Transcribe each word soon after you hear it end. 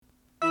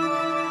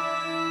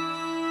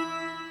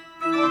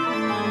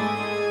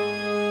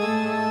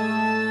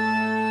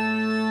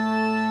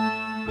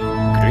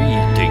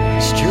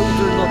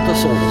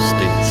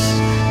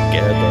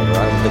gathered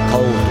around the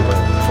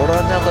cauldron for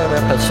another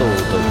episode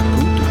of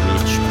Good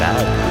Witch,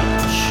 Bad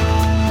Witch.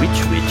 Which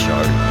witch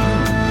are you?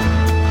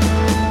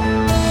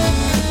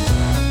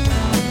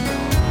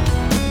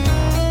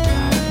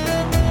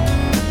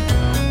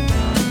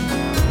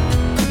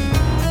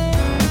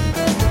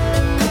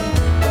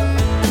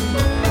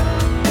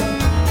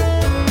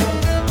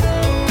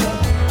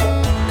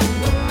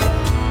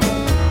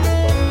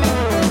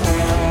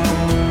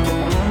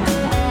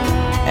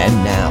 And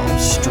now,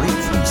 straight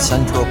from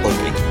Central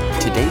Booking,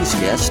 today's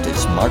guest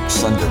is Mark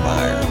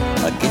Sundermeyer,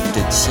 a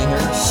gifted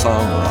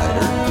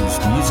singer-songwriter whose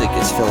music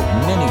has filled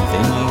many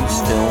venues,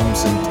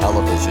 films, and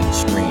television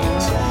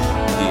screens.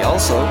 He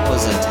also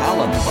was a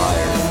talent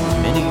buyer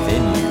for many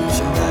venues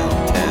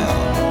around town.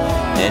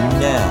 And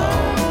now,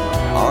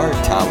 our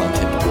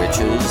talented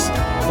witches,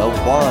 the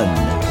one,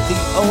 the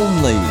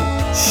only,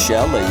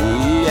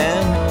 Shelley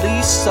and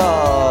Lisa.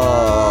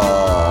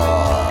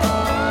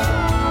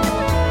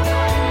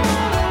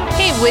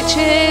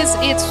 Witches,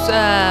 it's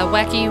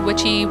Wacky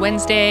Witchy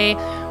Wednesday.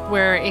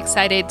 We're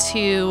excited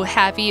to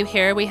have you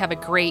here. We have a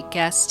great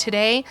guest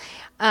today.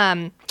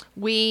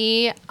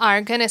 We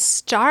are going to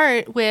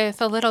start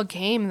with a little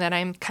game that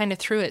I'm kind of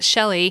threw at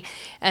Shelley,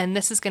 and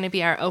this is going to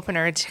be our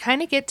opener to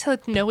kind of get to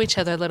know each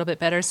other a little bit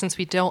better since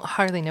we don't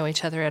hardly know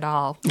each other at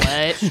all.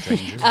 But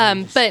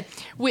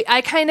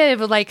I kind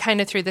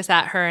of threw this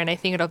at her, and I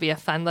think it'll be a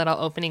fun little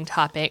opening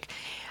topic.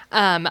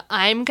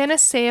 I'm going to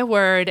say a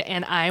word,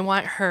 and I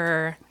want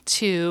her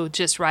to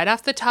just right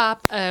off the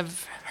top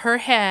of her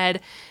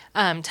head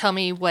tell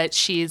me what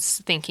she's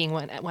thinking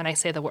when I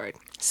say the word.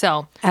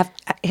 So,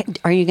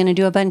 are you going to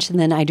do a bunch and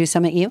then I do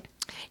some at you?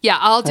 Yeah,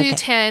 I'll do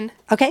 10.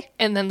 Okay.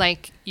 And then,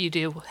 you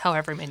do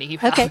however many you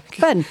have. Okay,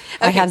 fun. Okay.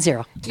 I have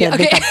 0. Yeah,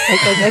 okay.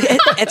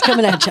 It's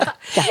coming at you.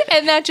 Yeah.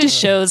 And that just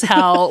shows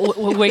how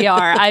we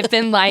are. I've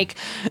been,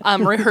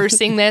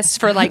 rehearsing this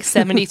for,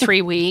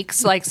 73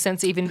 weeks,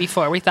 since even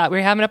before we thought we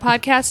were having a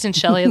podcast, and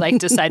Shelley,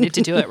 decided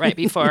to do it right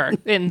before,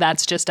 and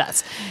that's just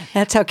us.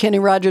 That's how Kenny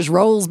Rogers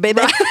rolls,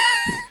 baby.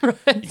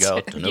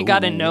 Right. You got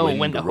to know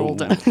when to hold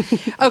them.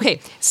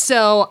 Okay,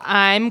 so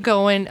I'm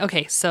going,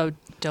 so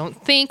don't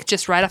think,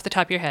 just right off the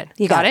top of your head.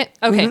 You got it?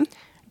 Okay. Mm-hmm.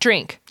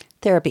 Drink.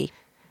 Therapy.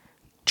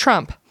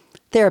 Trump.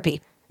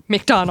 Therapy.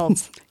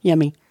 McDonald's.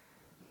 Yummy.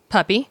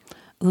 Puppy.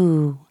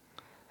 Ooh.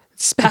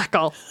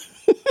 Spackle.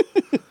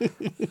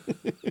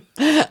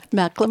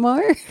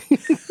 Macklemore.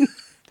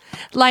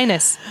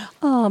 Linus.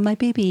 Oh, my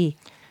baby.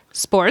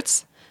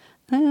 Sports.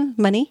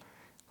 Money.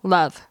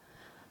 Love.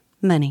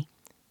 Money.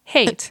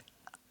 Hate.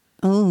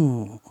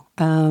 Oh.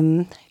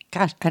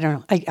 Gosh, I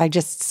don't know. I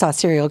just saw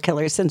Serial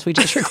Killers since we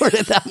just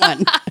recorded that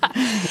one.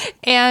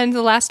 And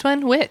the last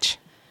one, witch.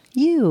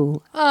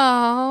 You.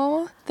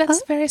 Oh,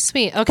 that's very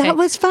sweet. Okay. That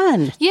was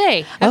fun.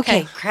 Yay.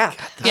 Okay, crap.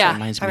 Yeah.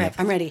 All right,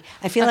 I'm ready.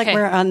 I feel like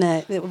we're on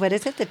the, what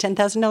is it, the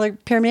 $10,000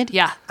 pyramid?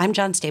 Yeah. I'm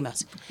John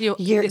Stamos. You're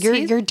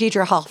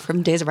Deidre Hall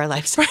from Days of Our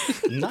Lives.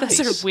 Nice.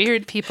 Those are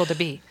weird people to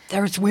be.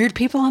 There's weird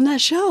people on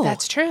that show.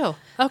 That's true.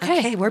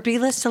 Okay, we're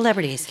B-list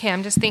celebrities. Okay,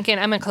 I'm just thinking,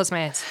 I'm going to close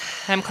my eyes.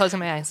 I'm closing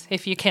my eyes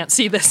if you can't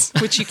see this,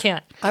 which you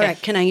can't. All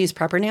right, can I use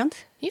proper nouns?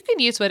 You can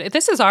use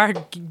this is our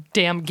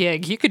damn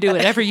gig. You could do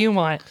whatever you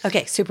want.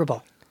 Okay, Super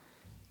Bowl.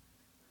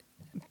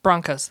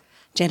 Broncos.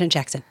 Janet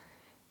Jackson.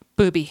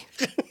 Booby.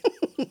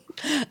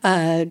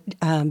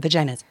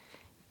 Vaginas.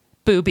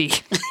 Booby.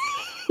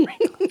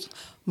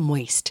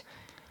 Moist.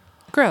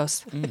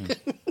 Gross.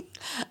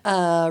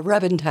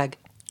 Rub and tug.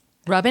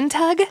 Rub and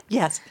tug?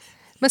 Yes.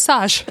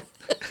 Massage.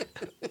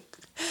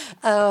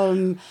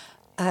 Thai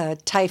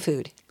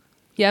food.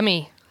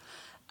 Yummy.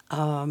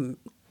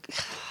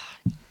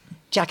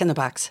 Jack in the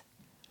Box.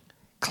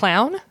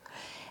 Clown.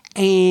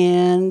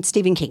 And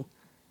Stephen King.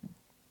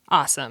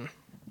 Awesome.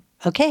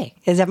 Okay.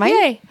 Is that my...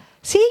 Yay.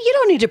 See, you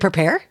don't need to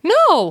prepare.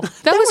 No,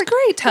 that was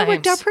great times. That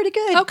worked out pretty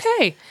good.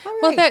 Okay. All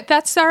right. Well,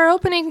 that's our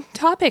opening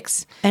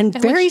topics. And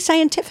very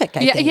scientific,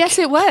 I think. Yes,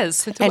 it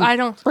was.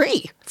 And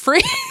free.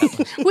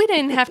 We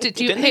didn't have to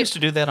do... Didn't they used to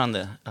do that on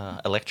the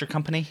electric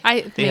company?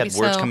 They had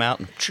words come out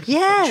and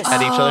Yes.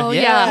 at each other. Oh,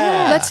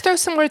 yeah. Let's throw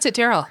some words at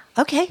Daryl.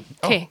 Okay.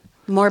 Okay.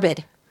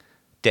 Morbid.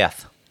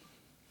 Death.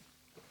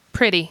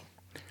 Pretty.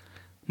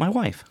 My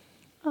wife.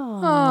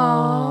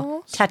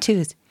 Oh.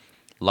 Tattoos.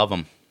 Love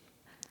them.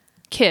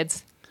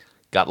 Kids.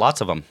 Got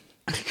lots of them.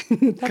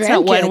 That's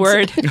not one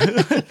word.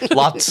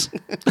 Lots.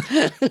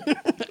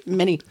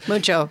 Many.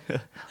 Mucho.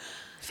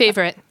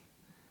 Favorite.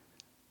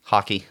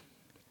 Hockey.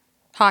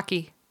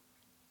 Hockey.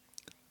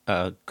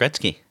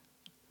 Gretzky.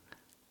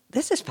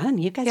 This is fun.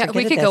 You guys are good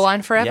we at could this. go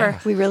on forever. Yeah.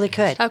 We really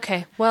could.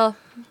 Okay, well.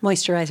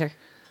 Moisturizer.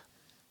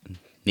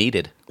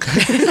 Needed.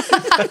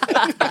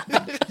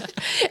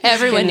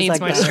 Everyone needs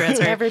Like moisturizer.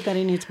 that.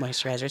 Everybody needs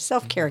moisturizer.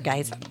 Self-care,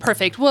 guys.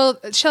 Perfect. Well,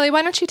 Shelley,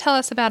 why don't you tell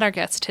us about our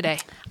guest today?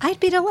 I'd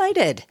be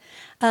delighted.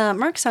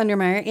 Mark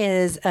Sondermeyer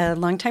is a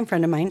longtime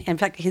friend of mine. In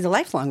fact, he's a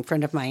lifelong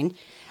friend of mine.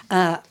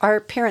 our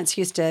parents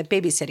used to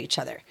babysit each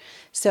other.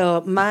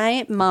 So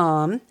my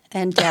mom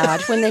and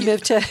dad, when they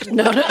moved to,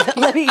 no,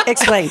 let me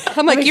explain.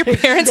 I'm like, your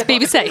parents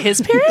babysat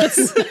his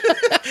parents?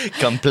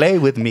 Come play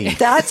with me.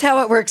 That's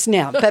how it works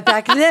now. But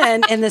back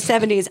then in the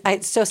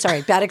 70s, so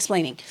sorry, bad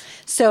explaining.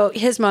 So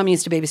his mom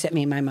used to babysit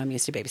me. My mom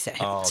used to babysit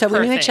him. So we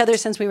knew each Perfect. other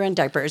since we were in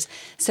diapers.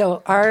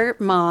 So our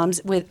moms,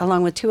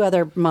 along with two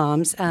other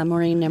moms,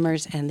 Maureen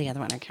Nimmers and the other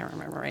one, I can't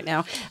remember right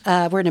now,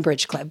 were in a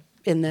bridge club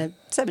in the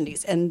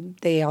 70s, and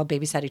they all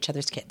babysat each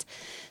other's kids.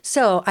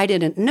 So I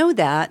didn't know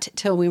that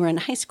till we were in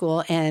high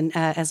school. And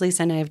as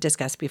Lisa and I have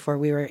discussed before,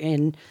 we were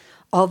in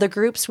all the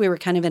groups. We were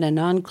kind of in a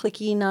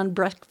non-cliquey,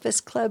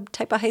 non-breakfast club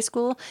type of high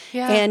school.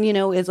 Yeah. And,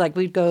 it's like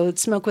we'd go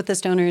smoke with the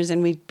stoners,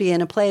 and we'd be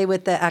in a play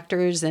with the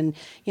actors, and,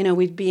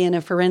 we'd be in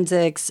a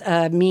forensics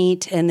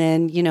meet. And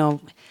then,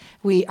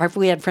 we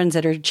had friends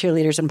that are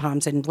cheerleaders and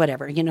poms and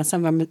whatever.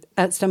 Some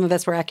of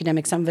us were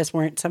academics, some of us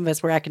weren't. Some of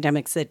us were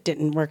academics that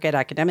didn't work at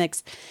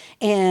academics.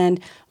 And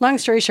long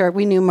story short,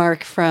 we knew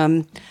Mark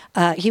from,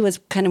 he was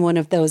kind of one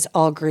of those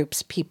all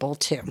groups people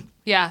too.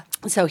 Yeah.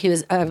 So he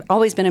was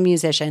always been a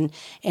musician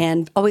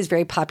and always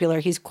very popular.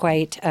 He's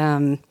quite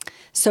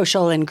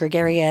social and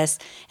gregarious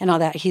and all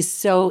that. He's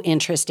so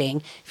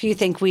interesting. If you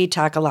think we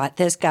talk a lot,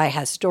 this guy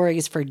has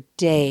stories for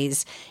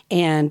days,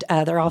 and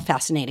they're all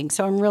fascinating.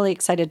 So I'm really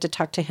excited to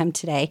talk to him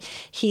today.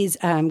 He's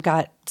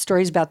got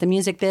stories about the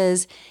music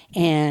biz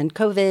and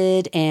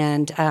COVID,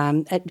 and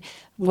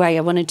why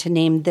I wanted to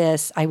name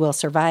this "I Will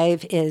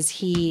Survive" is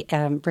he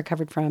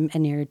recovered from a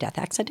near-death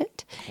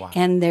accident. Wow.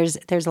 And there's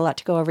a lot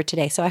to go over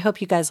today. So I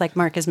hope you guys like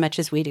Mark as much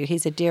as we do.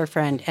 He's a dear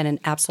friend and an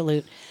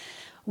absolute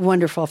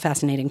wonderful,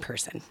 fascinating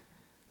person.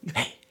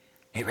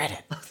 Hey,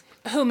 Reddit.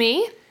 Who,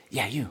 me?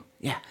 Yeah, you.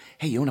 Yeah.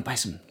 Hey, you want to buy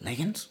some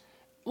leggings?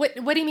 What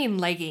do you mean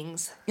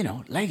leggings?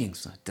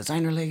 Leggings.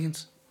 Designer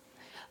leggings.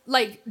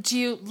 Like, do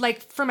you,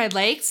 like, for my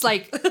legs?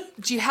 Like,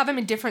 do you have them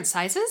in different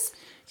sizes?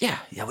 Yeah,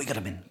 we got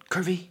them in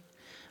curvy,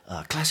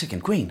 classic,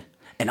 and queen.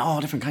 And all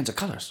different kinds of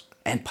colors.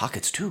 And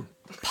pockets, too.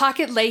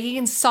 Pocket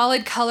leggings,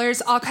 solid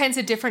colors, all kinds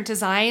of different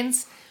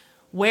designs.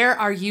 Where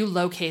are you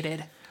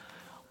located?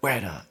 We're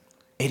at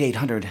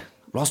 8800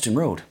 Ralston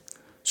Road,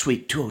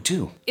 Suite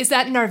 202. Is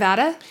that in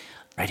Arvada?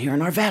 Right here in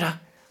Arvada.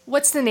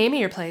 What's the name of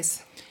your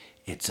place?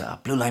 It's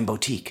Blue Line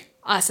Boutique.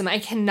 Awesome. I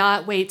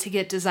cannot wait to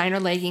get designer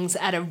leggings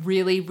at a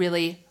really,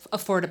 really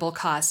affordable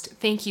cost.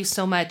 Thank you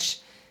so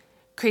much,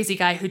 crazy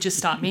guy who just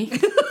stopped me.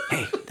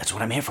 Hey, that's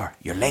what I'm here for.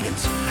 Your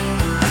leggings.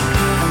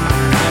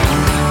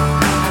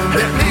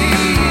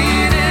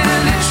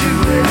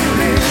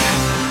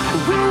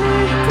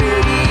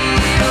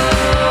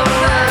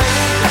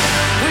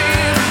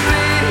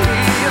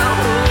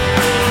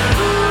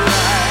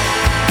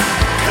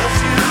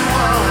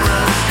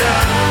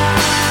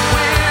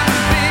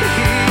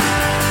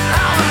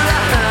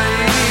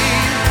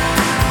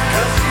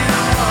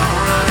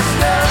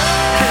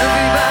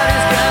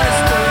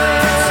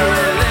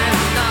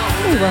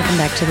 Welcome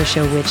back to the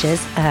show,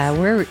 Witches.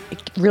 We're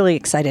really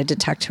excited to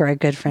talk to our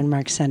good friend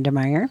Mark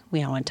Sundermeyer.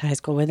 We all went to high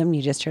school with him.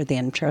 You just heard the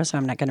intro, so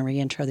I'm not going to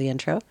re-intro the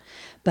intro.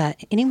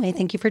 But anyway,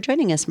 thank you for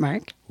joining us,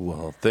 Mark.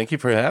 Well, thank you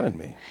for having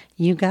me.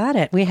 You got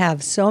it. We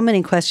have so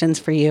many questions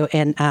for you,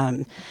 and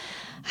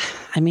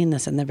I mean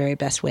this in the very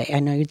best way. I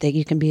know that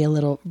you can be a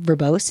little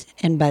verbose,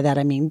 and by that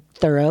I mean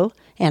thorough,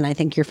 and I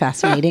think you're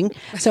fascinating.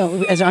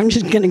 So I'm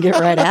just going to get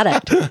right at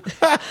it.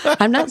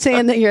 I'm not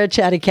saying that you're a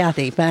chatty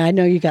Cathy, but I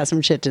know you got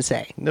some shit to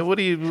say. No, what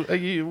kind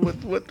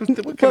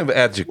of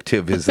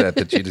adjective is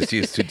that you just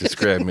used to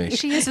describe me?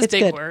 She uses It's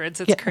big good. words.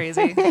 It's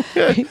crazy.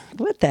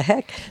 What the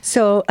heck?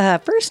 So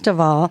first of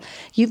all,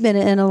 you've been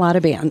in a lot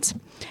of bands.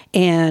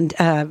 And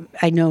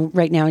I know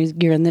right now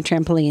you're in the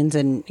trampolines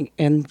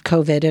and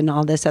COVID and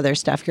all this other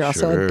stuff. You're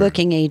also a Sure.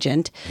 booking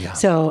agent. Yeah.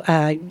 So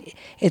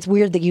it's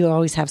weird that you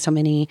always have so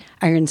many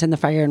irons in the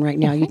fire. And right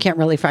now you can't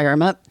really fire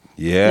them up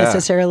Yeah.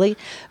 necessarily.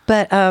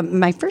 But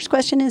my first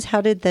question is, how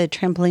did the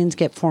trampolines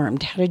get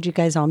formed? How did you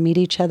guys all meet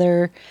each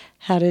other?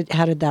 How did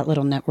that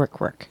little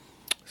network work?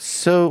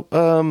 So,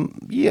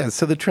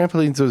 so the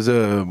trampolines was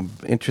a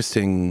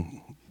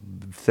interesting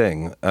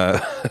thing.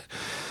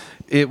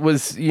 It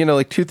was,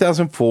 like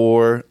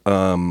 2004.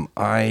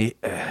 I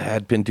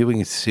had been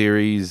doing a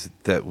series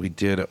that we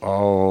did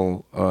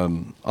all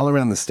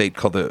around the state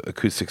called the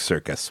Acoustic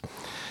Circus.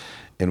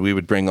 And we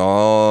would bring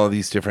all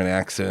these different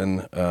acts in,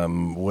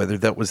 whether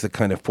that was the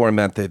kind of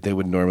format that they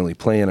would normally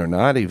play in or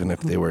not, even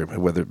if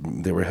whether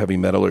they were heavy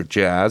metal or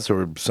jazz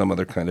or some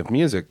other kind of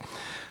music.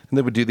 And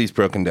they would do these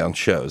broken down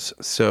shows.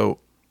 So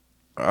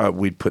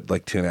we'd put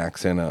like 10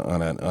 acts in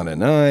on a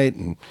night.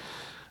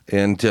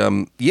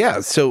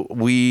 So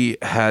we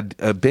had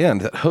a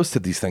band that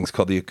hosted these things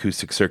called the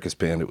Acoustic Circus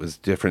Band. It was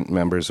different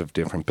members of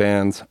different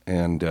bands,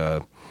 and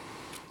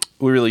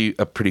really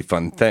a pretty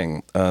fun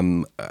thing.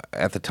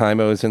 At the time,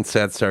 I was in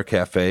Sad Star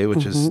Cafe,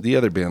 which is the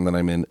other band that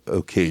I'm in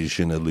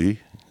occasionally.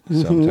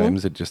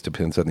 Sometimes it just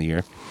depends on the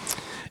year.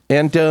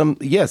 And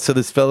so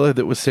this fella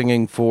that was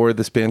singing for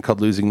this band called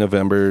Losing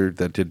November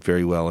that did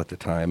very well at the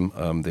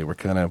time, they were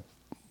kind of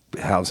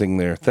housing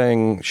their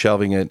thing,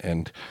 shelving it,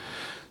 and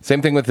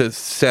Same thing with the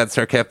Sad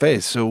Star Cafe.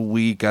 So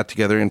we got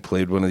together and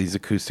played one of these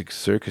acoustic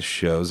circus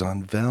shows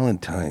on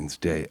Valentine's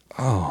Day.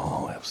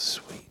 Oh, that was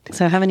sweet.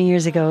 So how many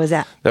years ago was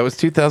that? That was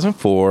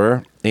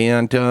 2004.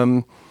 And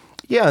and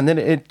then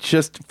it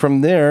just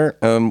from there,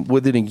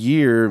 within a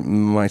year,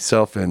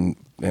 myself and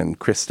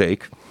Chris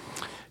Stake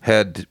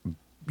had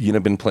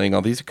been playing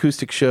all these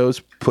acoustic shows,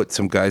 put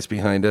some guys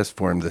behind us,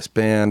 formed this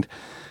band,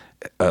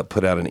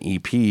 put out an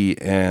EP,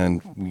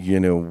 and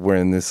we're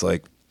in this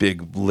like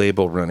big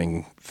label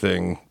running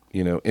thing,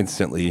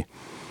 instantly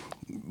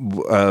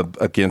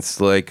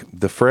against like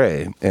the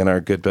Fray and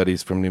our good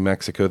buddies from New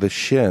Mexico, the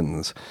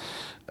Shins.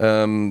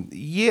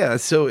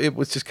 So it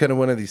was just kind of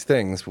one of these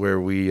things where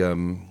we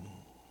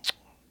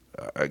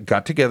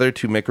got together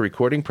to make a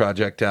recording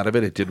project out of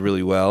it. It did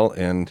really well,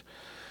 and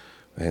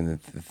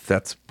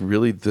that's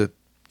really the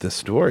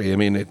story. I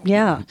mean,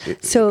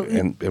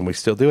 and we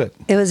still do it.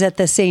 It was at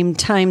the same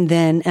time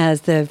then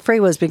as the Fray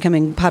was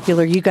becoming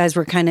popular. You guys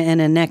were kind of in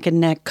a neck and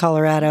neck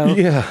Colorado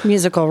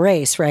musical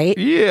race, right?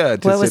 Yeah.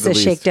 What was the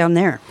shakedown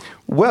there?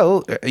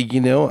 Well,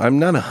 I'm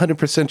not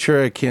 100%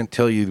 sure. I can't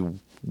tell you.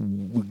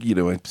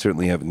 I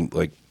certainly haven't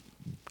like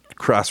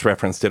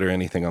cross-referenced it or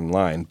anything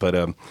online,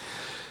 but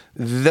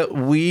that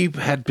we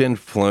had been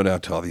flown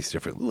out to all these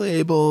different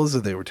labels,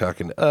 and they were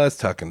talking to us,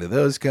 talking to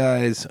those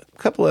guys, a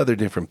couple other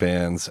different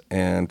bands,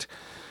 and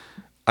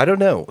I don't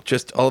know,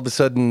 just all of a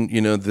sudden,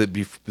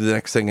 the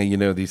next thing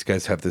these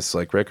guys have this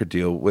like record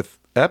deal with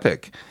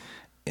Epic.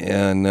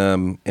 And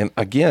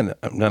again,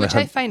 I'm not which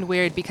I find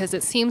weird because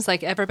it seems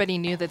like everybody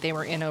knew that they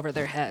were in over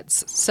their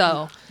heads.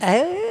 So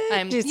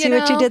did you see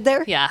what you did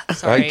there? Yeah,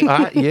 sorry.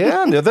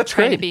 No, that's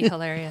Trying great. to be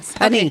hilarious.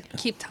 Honey. Okay,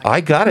 keep talking.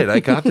 I got it. I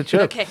got the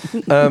joke. Okay.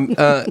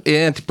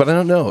 But I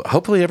don't know.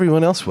 Hopefully,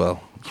 everyone else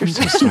will. You're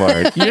so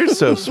smart. You're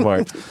so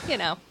smart.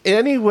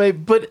 Anyway,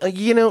 but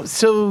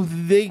so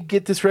they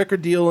get this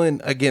record deal,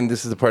 and again,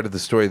 this is the part of the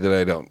story that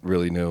I don't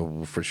really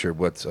know for sure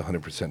what's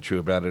 100% true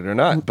about it or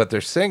not. But their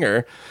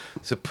singer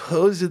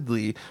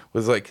supposedly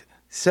was like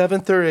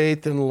 7th or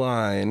 8th in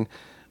line,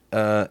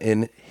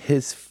 in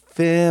his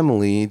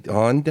family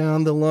on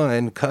down the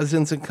line,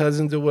 cousins and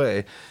cousins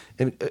away,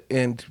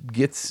 and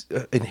gets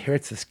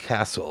inherits this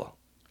castle.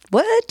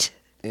 What?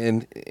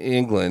 In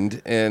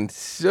England, and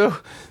so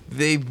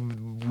they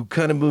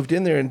kind of moved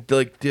in there and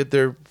like did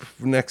their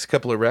next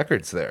couple of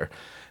records there.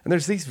 And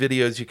there's these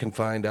videos you can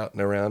find out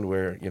and around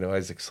where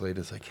Isaac Slade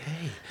is like,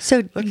 "Hey,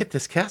 so look at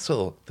this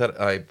castle that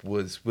I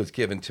was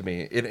given to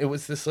me." It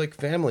was this like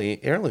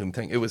family heirloom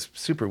thing. It was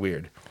super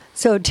weird.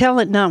 So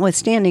talent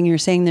notwithstanding, you're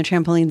saying the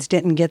Trampolines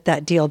didn't get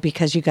that deal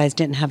because you guys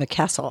didn't have a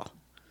castle.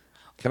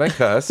 Can I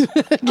cuss?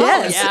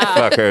 Yes.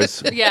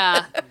 Fuckers.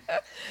 Yeah.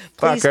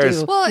 Please Fuckers.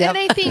 do. Well, Yep. and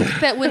I think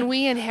that when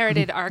we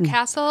inherited our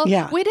castle,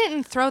 we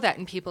didn't throw that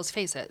in people's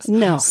faces.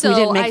 No, So we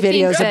didn't make I think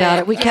videos that- about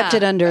it. We kept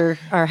it under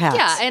our hats.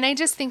 Yeah, and I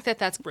just think that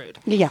that's rude.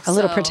 Yeah, a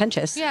little So,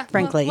 pretentious, yeah,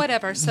 frankly.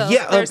 Whatever. So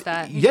Yeah, there's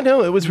that.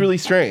 it was really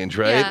strange,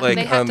 right? Yeah, like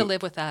they have to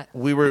live with that.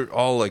 We were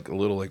all like a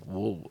little like,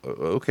 well,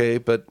 okay,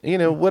 but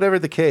whatever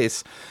the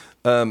case,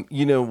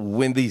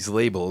 when these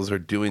labels are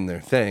doing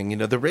their thing,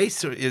 the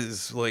race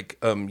is like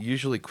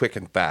usually quick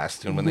and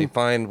fast, and when they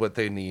find what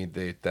they need,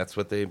 that's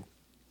what they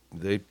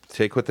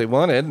take what they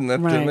wanted, and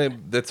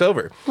that's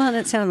over. Well, and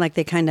it sounded like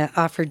they kind of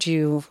offered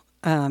you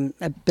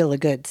a bill of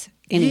goods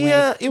anyway.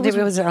 Yeah, it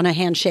was on a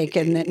handshake,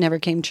 and it never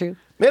came true.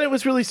 Man, it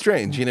was really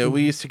strange.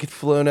 We used to get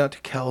flown out to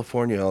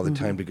California all the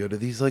time to go to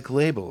these like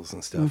labels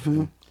and stuff.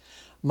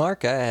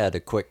 Mark, I had a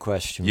quick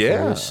question for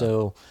Yeah. you.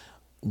 So,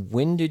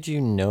 when did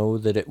you know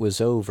that it was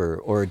over,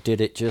 or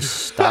did it just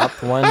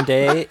stop one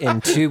day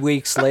and 2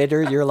 weeks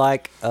later you're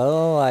like,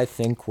 "Oh, I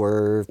think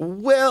we're..."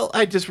 Well,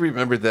 I just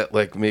remembered that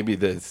like maybe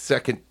the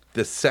second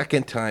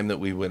time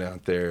that we went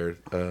out there,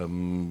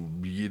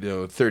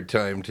 third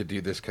time to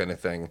do this kind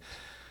of thing,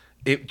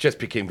 it just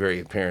became very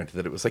apparent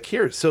that it was like,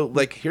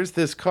 here's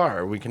this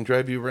car, we can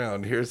drive you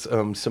around, here's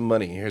some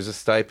money, here's a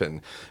stipend.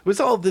 It was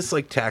all this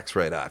like tax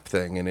write-off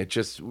thing, and it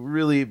just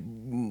really,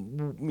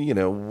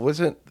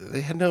 wasn't,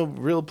 they had no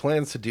real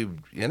plans to do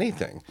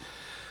anything.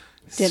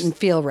 Didn't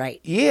feel right.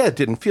 Yeah, it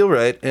didn't feel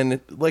right. And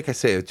like I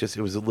say, it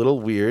was a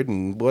little weird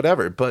and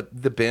whatever. But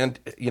the band,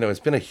 it's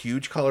been a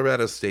huge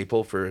Colorado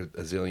staple for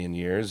a zillion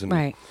years. And,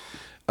 Right.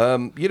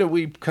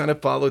 we kind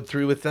of followed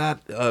through with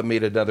that,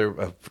 made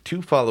another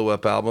 2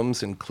 follow-up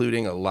albums,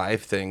 including a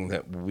live thing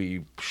that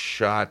we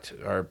shot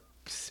our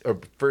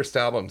first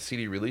album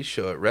CD release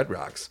show at Red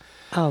Rocks.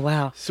 Oh,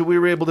 wow. So we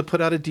were able to put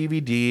out a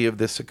DVD of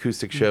this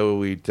acoustic show.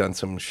 We'd done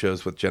some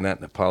shows with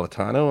Jeanette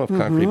Napolitano of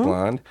Concrete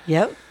Blonde.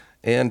 Yep.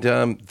 And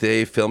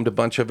they filmed a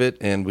bunch of it,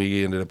 and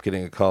we ended up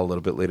getting a call a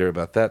little bit later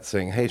about that,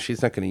 saying, "Hey,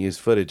 she's not going to use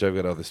footage. I've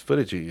got all this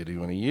footage of you. Do you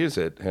want to use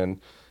it?" And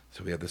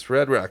so we had this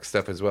Red Rock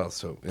stuff as well.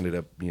 So ended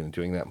up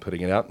doing that and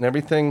putting it out, and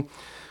everything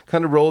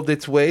kind of rolled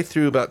its way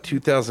through about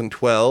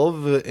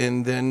 2012,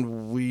 and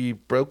then we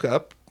broke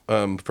up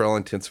for all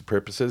intents and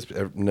purposes.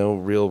 No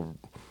real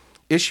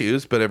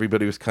issues, but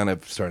everybody was kind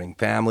of starting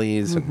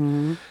families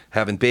and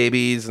having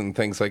babies and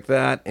things like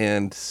that.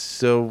 And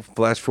so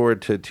flash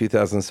forward to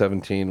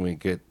 2017, we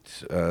get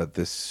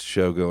this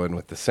show going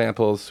with the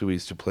Samples, who we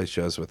used to play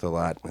shows with a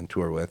lot and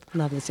tour with.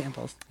 Love the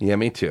Samples. Yeah,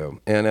 me too.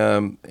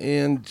 And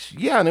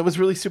yeah, and it was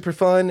really super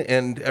fun.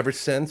 And ever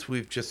since,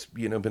 we've just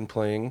been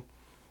playing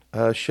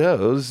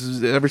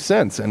shows ever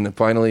since, and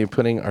finally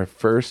putting our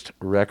first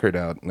record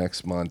out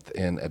next month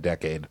in a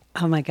decade.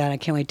 Oh my God, I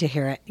can't wait to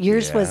hear it.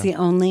 Yours was Yeah. the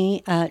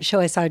only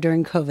show I saw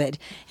during COVID,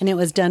 and it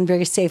was done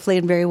very safely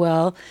and very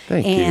well.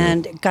 Thank you.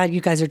 And God,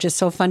 you guys are just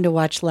so fun to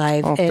watch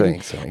live. Oh, and,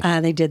 thanks,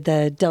 honey. they did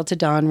the Delta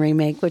Dawn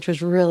remake, which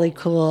was really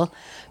cool.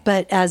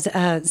 But as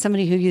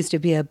somebody who used to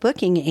be a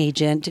booking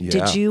agent, Yeah.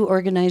 did you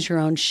organize your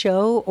own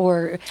show,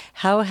 or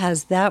how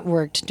has that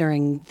worked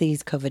during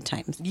these COVID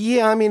times?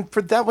 Yeah, I mean,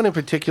 for that one in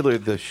particular,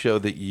 the show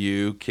that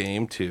you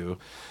came to,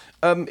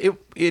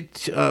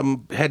 it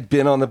had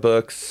been on the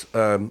books.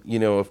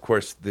 Of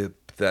course,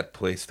 that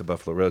place, the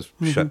Buffalo Rose,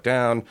 shut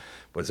down,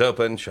 was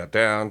open, shut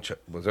down,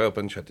 was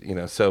open, shut.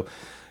 So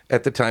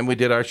at the time we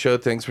did our show,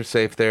 things were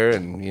safe there,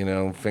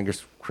 and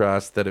fingers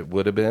crossed that it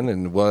would have been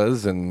and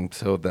was, and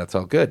so that's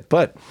all good.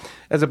 But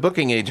as a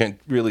booking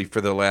agent, really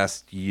for the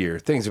last year,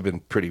 things have been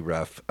pretty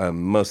rough.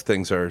 Most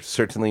things are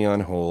certainly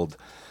on hold.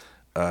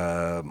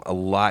 A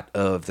lot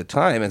of the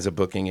time as a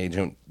booking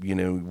agent,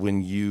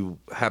 when you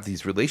have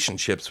these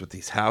relationships with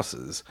these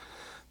houses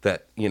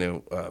that,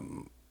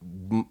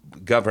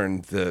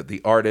 govern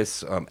the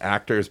artists,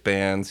 actors,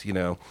 bands,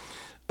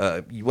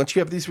 once you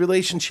have these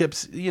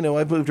relationships,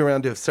 I've moved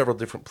around to several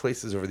different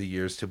places over the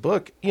years to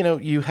book,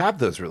 you have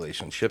those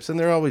relationships and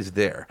they're always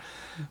there.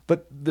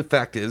 But the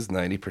fact is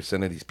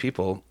 90% of these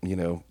people,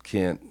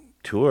 can't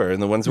tour.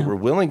 And the ones that were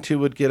willing to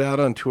would get out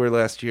on tour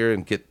last year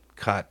and get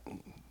caught,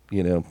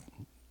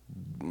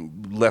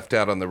 left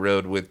out on the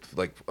road with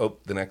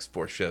the next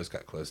 4 shows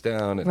got closed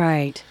down. And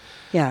Right.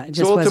 Yeah, it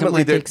just wasn't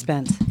worth the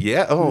expense.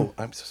 yeah. Oh,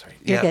 I'm so sorry.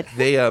 You're Yeah. good.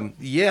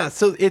 They.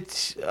 So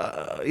it's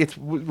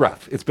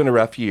rough. It's been a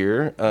rough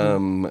year.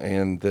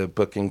 And the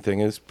booking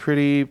thing is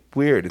pretty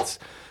weird. It's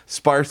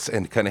sparse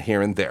and kind of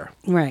here and there.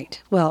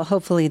 Right. Well,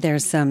 hopefully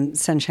there's some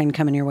sunshine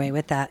coming your way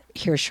with that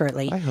here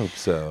shortly. I hope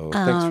so.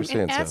 Thanks for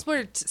saying And as so.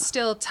 we're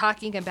still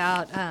talking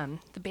about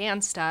the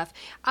band stuff,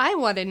 I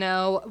want to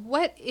know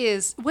what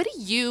do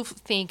you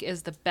think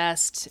is the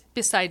best,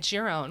 besides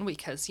your own,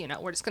 because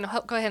we're just going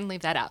to go ahead and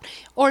leave that out,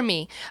 or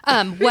me.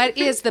 What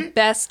is the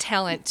best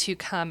talent to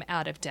come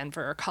out of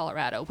Denver or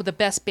Colorado? The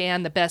best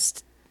band, the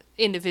best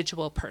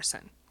individual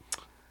person.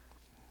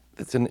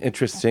 That's an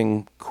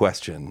interesting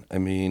question. I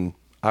mean,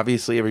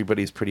 obviously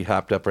everybody's pretty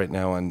hopped up right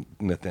now on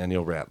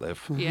Nathaniel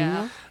Ratliff.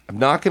 Yeah. I'm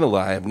not going to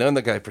lie. I've known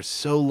the guy for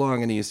so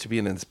long, and he used to be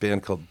in this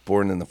band called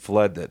Born in the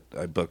Flood that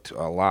I booked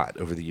a lot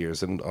over the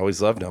years and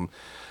always loved him.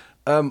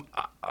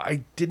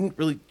 I didn't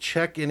really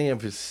check any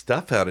of his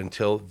stuff out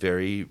until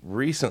very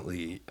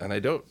recently, and I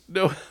don't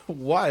know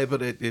why,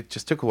 but it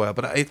just took a while.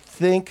 But I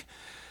think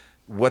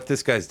what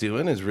this guy's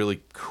doing is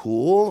really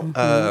cool.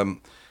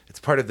 It's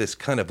part of this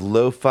kind of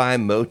lo-fi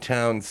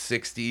Motown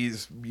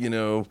 60s,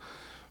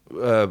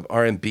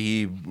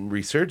 R&B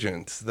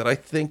resurgence that I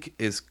think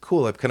is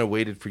cool. I've kind of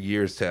waited for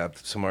years to have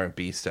some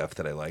R&B stuff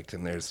that I liked,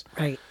 and there's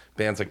Right.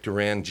 bands like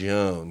Duran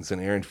Jones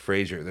and Aaron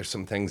Frazier. There's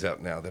some things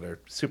out now that are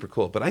super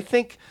cool, but I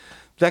think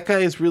that guy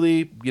is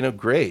really,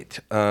 great.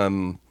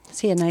 Is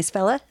he a nice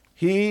fella?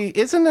 He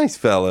is a nice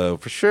fellow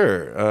for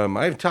sure.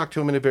 I haven't talked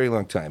to him in a very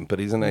long time, but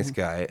he's a nice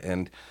guy.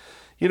 And,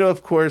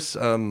 of course,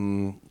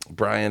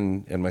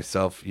 Brian and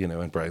myself,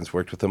 and Brian's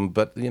worked with him,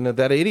 but,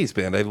 that 80s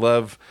band, I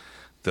love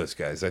those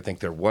guys. I think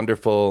they're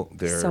wonderful.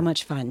 They're So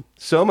much fun.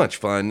 so much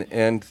fun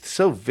and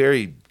so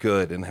very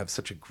good and have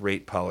such a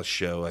great polished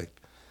show. I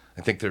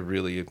think they're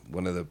really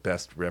one of the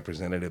best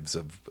representatives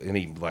of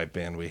any live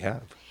band we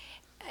have.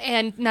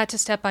 And not to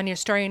step on your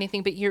story or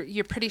anything, but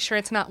you're pretty sure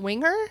it's not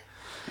Winger?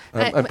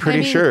 I'm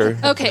pretty sure.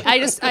 Okay,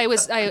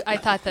 I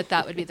thought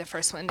that would be the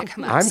first one to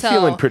come up. I'm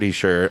feeling pretty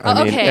sure.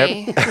 I mean,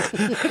 Okay.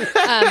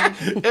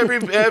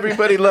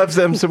 everybody loves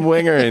them some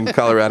Winger in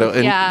Colorado.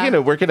 And, Yeah.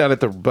 working out at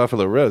the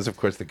Buffalo Rose, of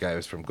course, the guy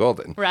was from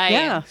Golden. Right.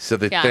 Yeah. So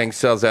the Yeah. thing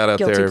sells out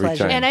Guilty there every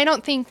pleasure. time. And I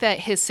don't think that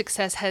his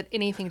success had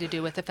anything to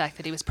do with the fact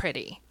that he was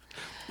pretty.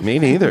 Me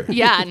neither.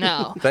 Yeah,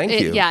 no. Thank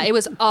you. Yeah, it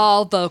was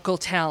all vocal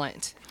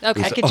talent.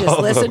 Okay. I could just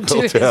listen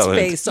to his talent.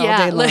 face all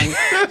day long.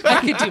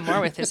 I could do more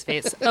with his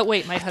face. Oh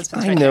wait, my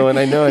husband's I right know, there. and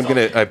I know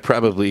I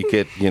probably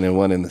get,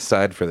 one in the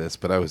side for this,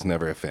 but I was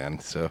never a fan,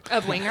 so.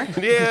 Of Winger.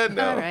 Yeah,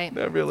 no, All right.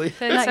 not really.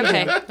 That's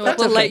okay.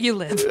 We'll let you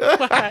live.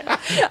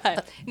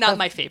 Not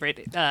my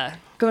favorite.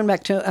 Going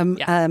back to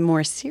Yeah. a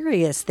more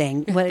serious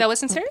thing. What, That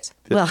wasn't serious?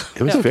 well,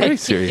 It was very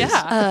serious.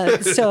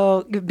 Yeah.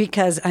 so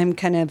because I'm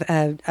kind of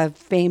a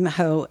fame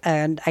hoe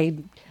and I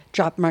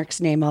drop Mark's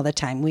name all the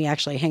time. We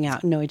actually hang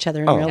out and know each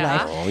other in real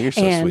Yeah. life. Oh, you're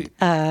so and,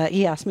 sweet.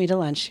 He asked me to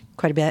lunch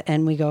quite a bit,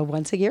 and we go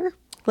once a year.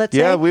 Let's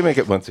Yeah, say. we make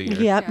it once a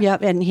year.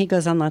 Yep. And he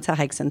goes on lots of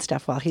hikes and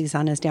stuff while he's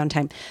on his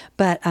downtime.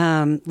 But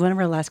one of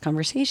our last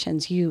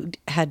conversations, you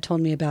had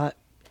told me about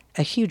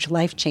a huge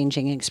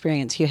life-changing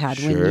experience you had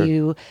Sure. when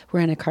you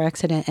were in a car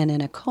accident and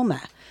in a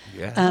coma.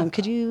 Yeah.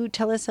 Could you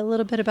tell us a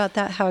little bit about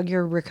that, how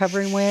your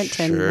recovery went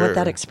and Sure. what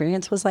that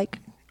experience was like?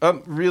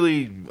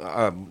 Really,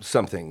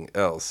 something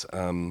else.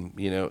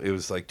 It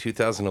was like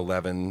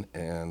 2011,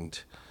 and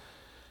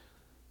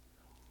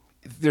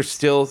there's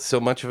still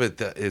so much of it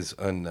that is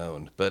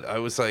unknown. But I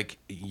was like,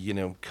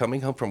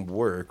 coming home from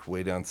work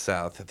way down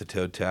south at the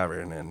Toad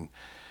Tavern, and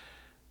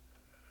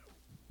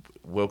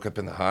woke up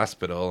in the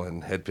hospital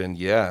and had been,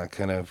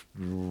 kind of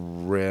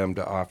rammed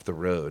off the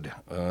road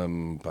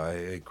by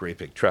a great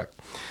big truck.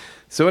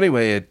 So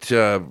anyway, it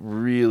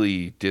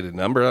really did a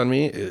number on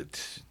me.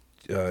 It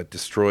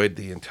destroyed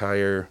the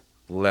entire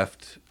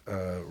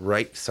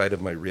right side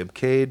of my rib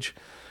cage,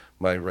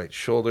 my right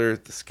shoulder,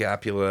 the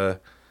scapula.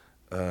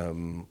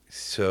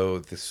 So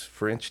this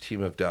French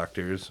team of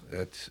doctors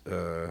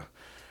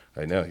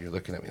I know you're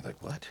looking at me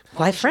like, what?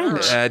 Why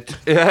French? At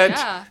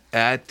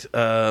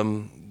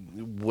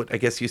what I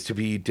guess used to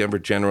be Denver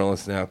General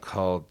is now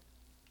called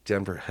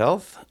Denver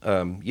Health.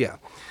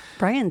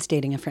 Brian's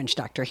dating a French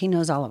doctor. He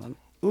knows all of them.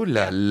 Ooh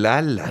la la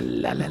la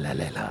la la la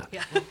la.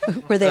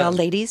 Were they all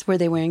ladies? Were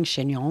they wearing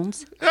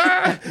chignons?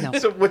 No.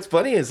 So what's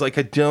funny is like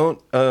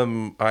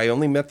I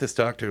only met this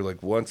doctor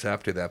like once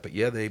after that, but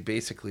they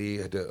basically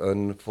had to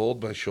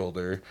unfold my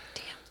shoulder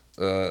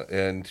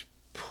and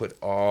put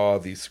all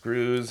these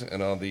screws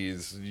and all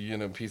these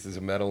pieces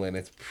of metal in.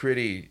 It's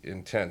pretty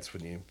intense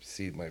when you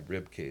see my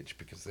rib cage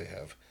because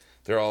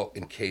they're all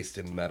encased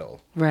in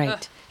metal.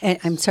 Right. And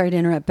I'm sorry to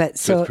interrupt, but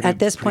so it's at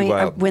this pretty point,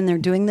 wild. when they're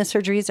doing the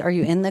surgeries, are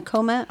you in the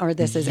coma or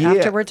this is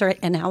afterwards?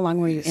 And how long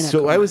were you in a coma?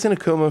 So I was in a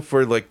coma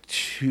for like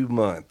 2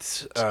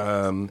 months,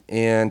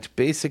 and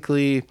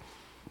basically,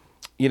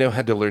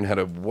 had to learn how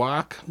to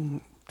walk,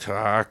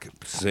 talk,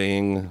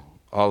 sing,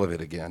 all of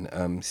it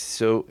again.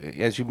 So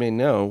as you may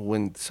know,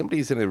 when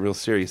somebody's in a real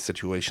serious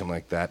situation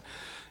like that,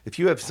 if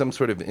you have some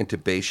sort of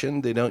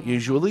intubation, they don't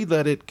usually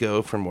let it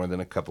go for more than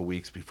a couple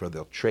weeks before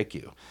they'll trach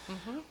you.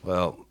 Mm-hmm.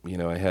 Well,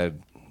 I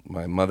had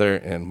my mother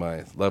and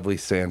my lovely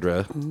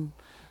Sandra,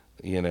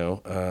 She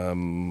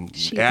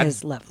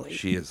is lovely.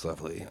 She is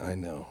lovely. I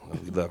know.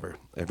 We love her.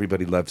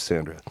 Everybody loves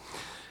Sandra.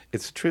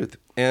 It's the truth.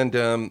 And,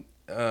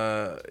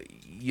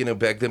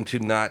 begged them to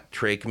not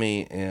trach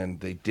me,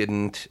 and they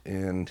didn't.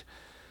 And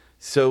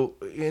so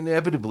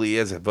inevitably,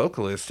 as a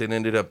vocalist, I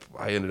ended up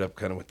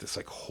kind of with this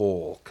like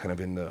hole kind of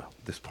in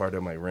this part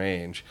of my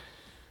range.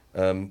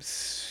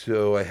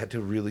 So I had to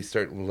really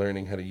start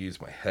learning how to use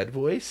my head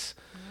voice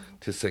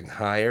to sing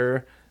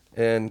higher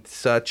and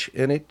such.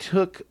 And it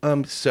took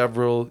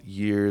several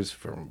years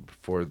for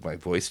my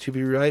voice to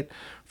be right,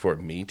 for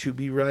me to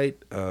be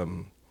right.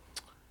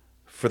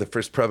 For the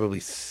first probably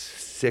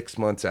 6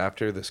 months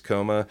after this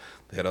coma,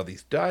 they had all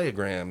these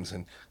diagrams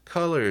and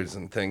colors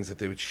and things that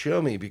they would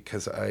show me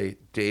because I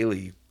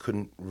daily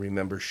couldn't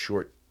remember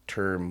short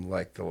term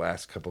like the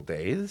last couple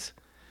days.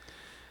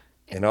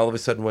 And all of a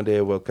sudden one day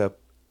I woke up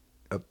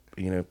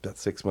about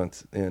 6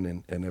 months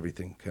in and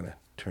everything kind of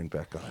turned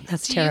back on.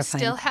 That's Do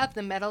terrifying. you still have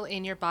the metal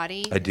in your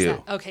body? I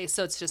do. Okay,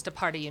 so it's just a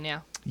part of you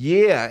now.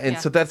 Yeah, and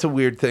so that's a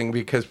weird thing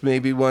because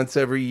maybe once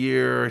every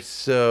year or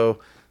so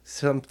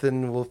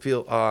something will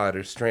feel odd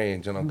or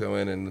strange, and I'll go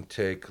in and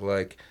take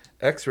like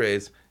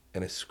x-rays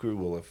and a screw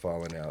will have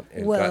fallen out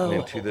and gotten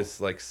into this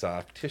like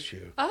soft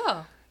tissue.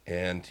 Oh.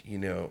 And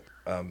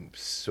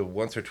so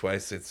once or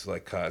twice it's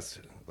like caused,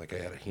 like I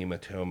had a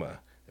hematoma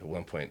at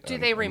one point. Do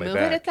they remove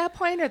it at that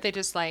point, or are they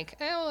just like,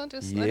 we'll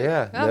just let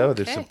it? No,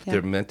 Okay.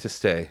 they're meant to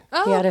stay.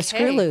 Oh, He had a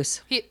screw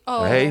loose.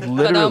 I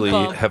literally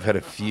ba-dum-bum. have had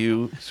a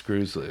few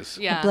screws loose.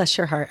 Yeah. Bless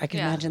your heart. I can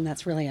Yeah. imagine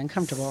that's really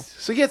uncomfortable.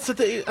 So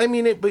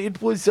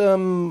it was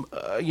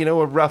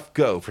a rough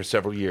go for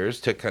several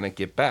years to kind of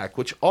get back,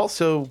 which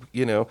also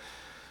the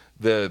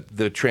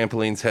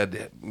trampolines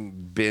had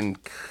been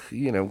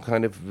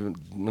kind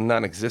of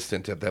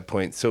non-existent at that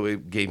point, so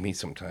it gave me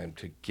some time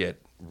to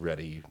get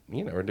ready,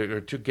 or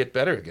to get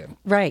better again.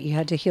 Right. You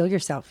had to heal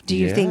yourself. Do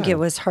you think Yeah. it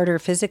was harder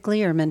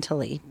physically or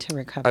mentally to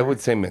recover? I would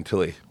say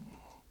mentally.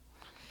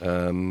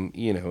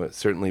 It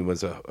certainly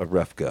was a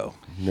rough go,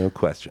 no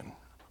question.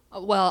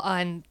 Well,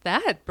 on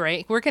that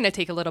break, we're going to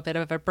take a little bit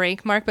of a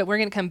break, Mark, but we're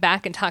going to come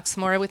back and talk some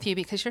more with you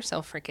because you're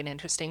so freaking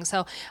interesting.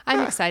 So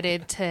I'm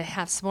excited to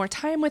have some more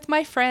time with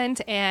my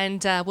friend,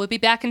 and we'll be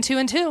back in 2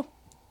 and 2.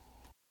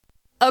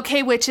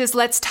 Okay, witches,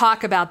 let's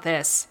talk about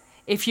this.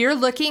 If you're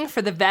looking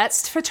for the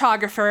best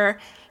photographer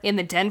in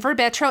the Denver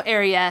metro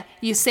area,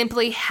 you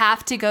simply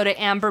have to go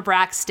to Amber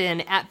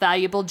Braxton at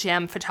Valuable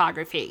Gem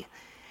Photography.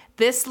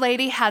 This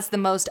lady has the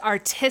most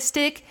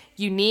artistic,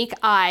 unique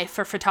eye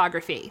for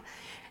photography.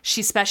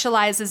 She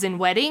specializes in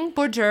wedding,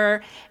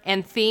 boudoir,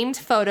 and themed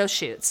photo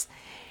shoots.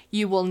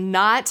 You will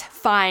not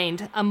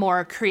find a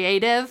more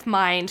creative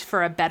mind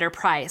for a better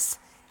price.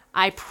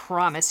 I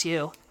promise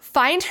you.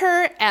 Find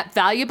her at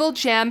Valuable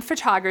Gem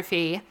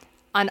Photography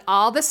on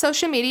all the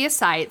social media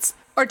sites,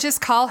 or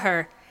just call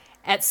her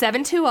at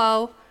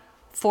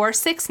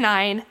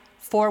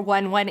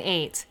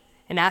 720-469-4118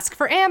 and ask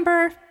for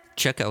Amber.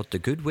 Check out the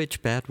Good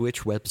Witch Bad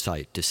Witch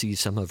website to see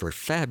some of her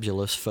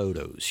fabulous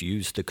photos.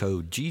 Use the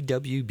code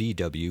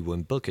GWBW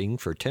when booking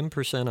for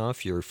 10%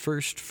 off your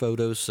first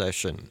photo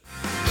session.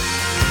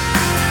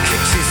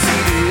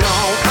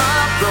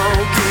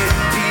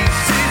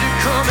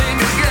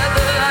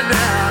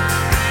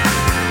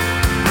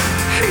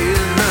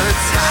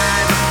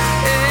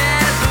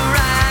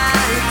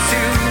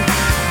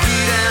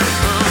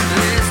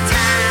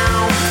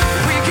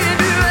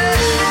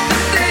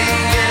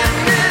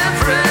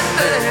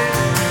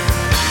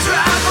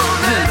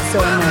 So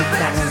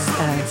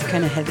that was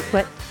kind of heavy.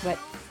 What?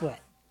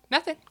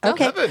 Nothing. Go.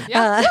 Okay.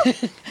 Yeah.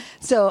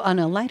 So on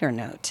a lighter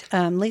note,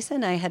 Lisa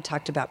and I had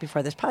talked about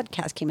before this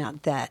podcast came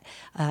out that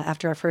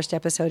after our first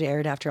episode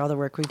aired, after all the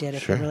work we did,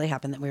 if it really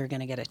happened, that we were going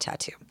to get a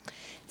tattoo.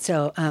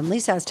 So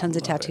Lisa has tons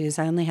of tattoos.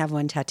 I only have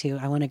one tattoo.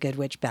 I want a Good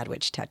Witch, Bad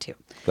Witch tattoo.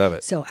 Love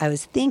it. So I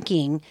was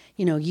thinking,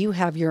 you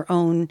have your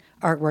own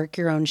artwork,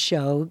 your own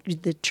show,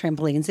 the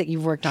trampolines that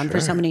you've worked on for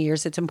so many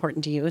years. It's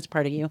important to you. It's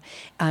part of you.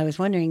 I was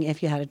wondering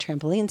if you had a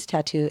trampolines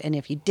tattoo, and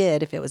if you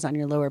did, if it was on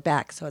your lower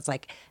back. So it's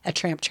like a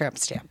tramp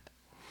stamp.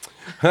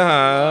 See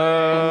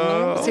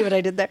what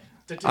I did there?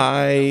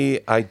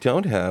 I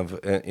don't have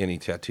any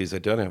tattoos. I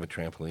don't have a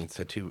trampoline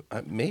tattoo.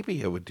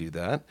 Maybe I would do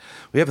that.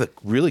 We have a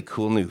really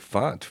cool new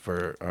font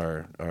for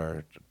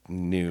our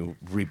new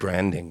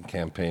rebranding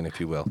campaign, if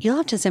you will. You'll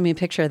have to send me a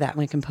picture of that and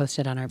we can post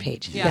it on our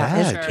page. Yeah,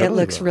 it, sure. it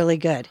looks really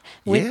good.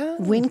 Yeah.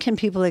 When can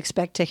people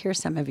expect to hear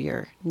some of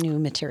your new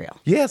material?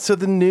 Yeah, so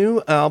the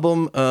new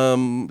album,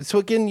 so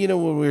again,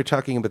 when we were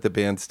talking about the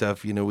band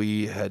stuff,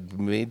 we had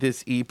made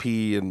this EP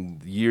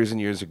and years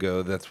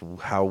ago, that's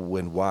how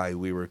and why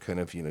we were kind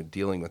of,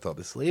 dealing with all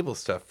this label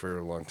stuff for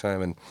a long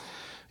time, and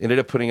ended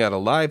up putting out a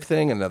live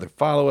thing, another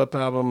follow-up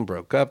album,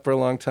 broke up for a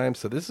long time.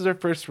 So this is our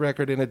first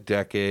record in a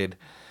decade.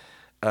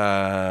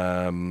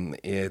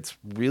 It's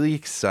really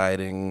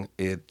exciting.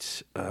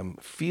 It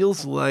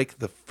feels like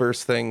the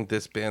first thing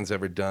this band's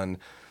ever done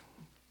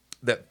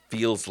that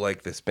feels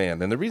like this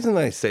band. And the reason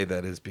I say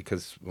that is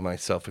because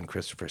myself and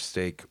Christopher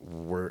Stake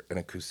were an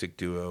acoustic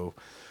duo,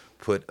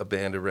 put a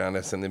band around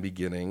us in the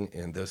beginning,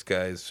 and those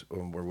guys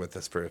were with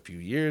us for a few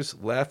years,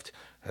 left,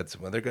 had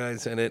some other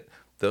guys in it.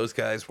 Those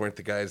guys weren't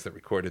the guys that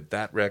recorded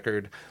that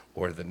record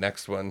or the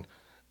next one.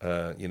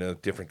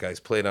 Different guys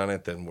played on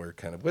it, then were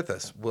kind of with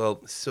us.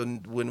 Well, so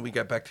when we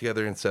got back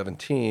together in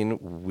 2017,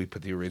 we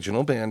put the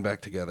original band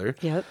back together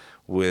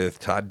with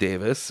Todd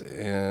Davis,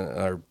 and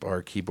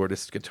our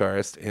keyboardist,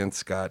 guitarist, and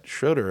Scott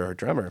Schroeder, our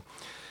drummer.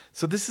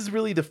 So this is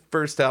really the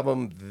first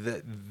album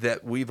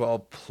that we've all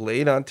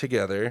played on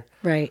together.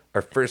 Right.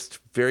 Our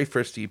very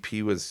first EP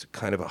was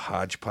kind of a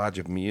hodgepodge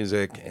of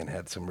music and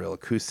had some real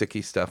acoustic-y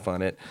stuff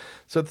on it.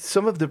 So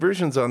some of the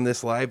versions on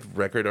this live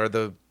record are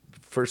the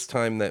first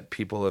time that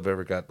people have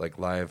ever got like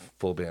live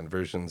full band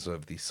versions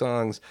of these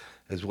songs,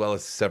 as well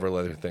as several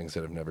other things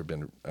that have never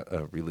been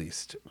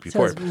released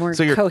before. So it's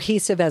more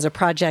cohesive as a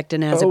project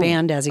and as a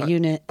band, as a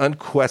unit.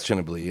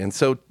 Unquestionably. And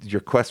so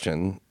your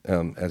question,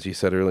 as you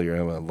said earlier,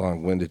 I'm a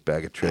long-winded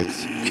bag of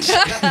tricks.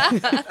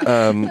 And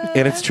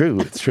it's true.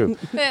 It's true.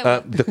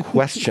 The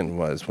question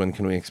was, when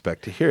can we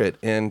expect to hear it?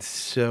 And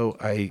so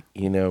I,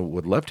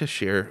 would love to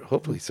share,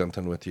 hopefully,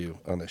 something with you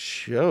on the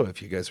show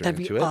if you guys are That'd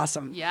into be it.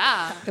 awesome.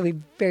 Yeah. We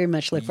very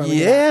much look forward to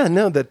that. Yeah,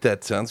 no,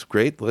 that sounds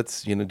great.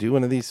 Let's, do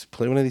one of these,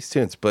 play one of these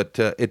tunes. But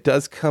it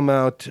does come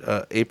out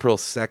April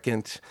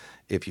 2nd.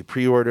 If you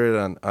pre-order it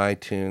on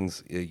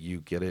iTunes,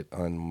 you get it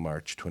on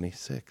March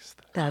 26th.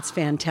 That's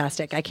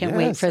fantastic. I can't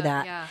wait for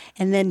that. Yeah.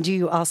 And then do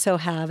you also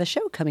have a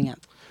show coming up?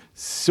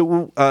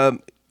 So,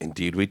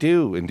 indeed we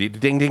do. Indeed,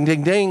 ding, ding,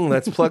 ding, ding.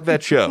 Let's plug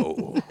that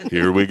show.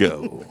 Here we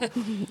go.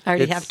 I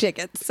already have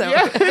tickets, so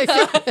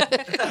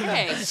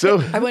Okay.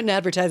 So I wouldn't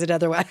advertise it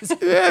otherwise.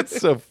 that's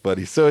so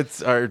funny. So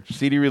it's our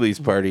CD release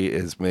party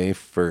is May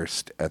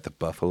 1st at the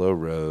Buffalo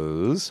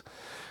Rose.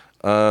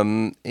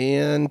 And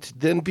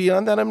then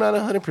beyond that, I'm not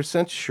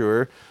 100%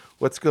 sure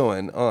what's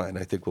going on.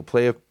 I think we'll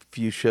play a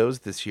few shows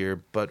this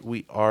year, but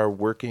we are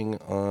working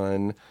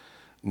on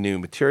new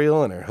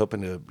material and are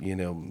hoping to,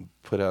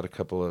 put out a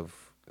couple of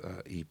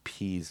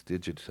EPs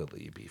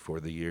digitally before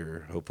the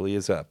year hopefully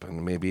is up.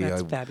 And maybe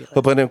That's I fabulous.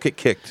 hope I don't get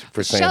kicked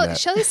for saying that.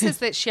 Shelley says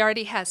that she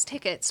already has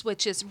tickets,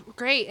 which is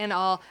great and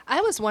all. I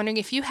was wondering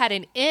if you had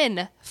an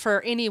in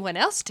for anyone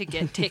else to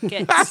get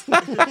tickets.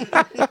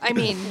 I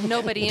mean,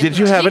 nobody in Did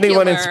you have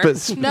anyone in particular.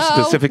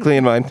 specifically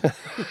in mind?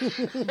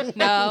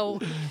 No.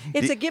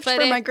 It's a gift But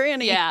for if- my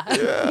granny. Yeah.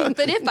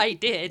 But if I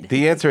did,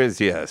 The answer is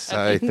yes.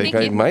 I think thank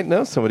I you. might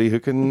know somebody who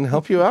can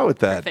help you out with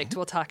that. perfect.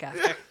 We'll talk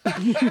after.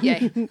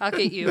 Yay. I'll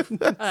get you,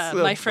 so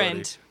my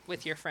friend,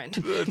 with your friend.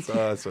 That's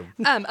awesome.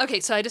 Okay,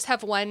 so I just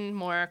have one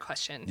more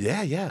question.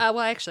 Yeah. Well,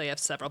 I actually have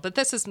several, but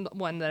this is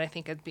one that I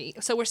think would be.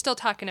 So we're still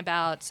talking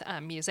about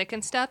music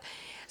and stuff.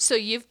 So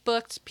you've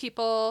booked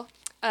people.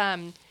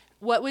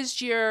 What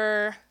was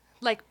your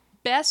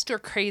best or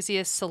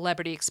craziest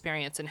celebrity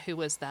experience, and who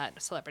was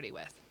that celebrity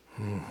with?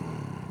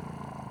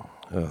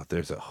 Oh,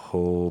 there's a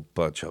whole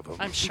bunch of them.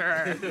 I'm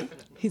sure.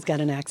 He's got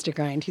an axe to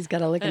grind. He's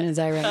got a look in his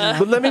eye right now.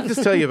 But let me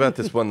just tell you about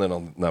this one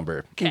little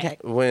number. Okay.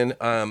 When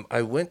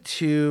I went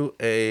to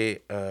a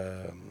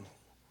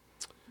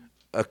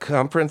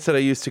conference that I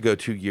used to go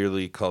to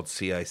yearly called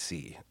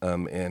CIC,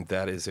 and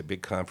that is a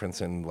big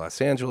conference in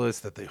Los Angeles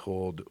that they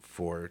hold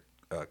for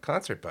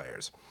concert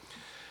buyers.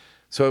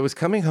 So I was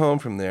coming home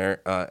from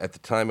there. At the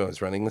time, I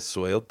was running the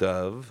Soiled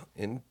Dove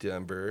in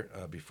Denver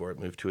before it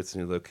moved to its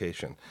new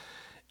location.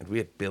 And we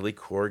had Billy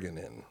Corgan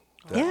in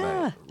that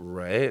night,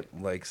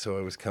 right? Like, so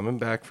I was coming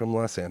back from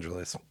Los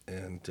Angeles.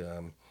 And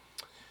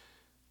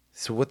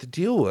so what the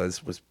deal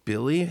was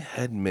Billy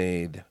had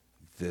made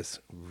this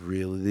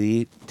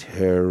really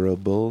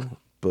terrible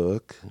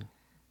book.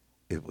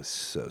 It was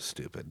so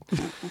stupid.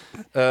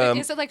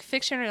 Is it like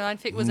fiction or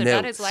nonfiction? Was it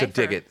about his life? So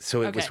dig or- it.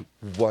 So it Okay.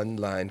 was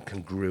one-line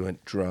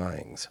congruent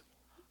drawings.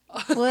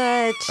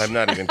 What?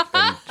 I'm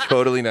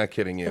totally not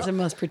kidding you. It's the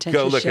most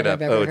pretentious Go look shit it up.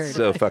 I've ever Oh, heard. it's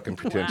so fucking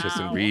pretentious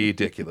and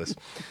ridiculous.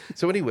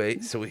 So anyway,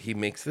 so he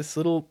makes this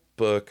little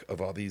book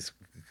of all these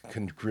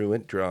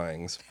congruent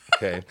drawings,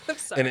 okay?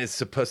 And it's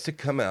supposed to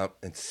come out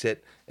and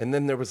sit, and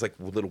then there was like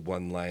little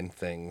one-line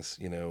things,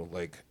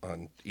 like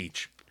on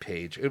each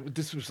page.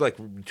 This was like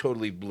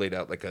totally laid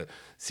out like a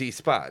C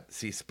spot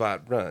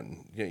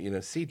run,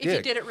 C dick. If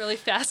you did it really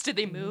fast, did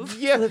they move?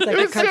 Yeah, It's like it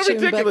a was so cartoon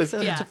book, ridiculous.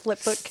 so it's a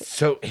flip book.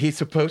 So he's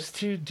supposed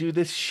to do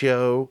this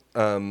show,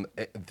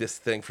 this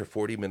thing for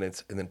 40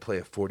 minutes and then play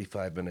a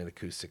 45-minute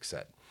acoustic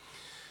set.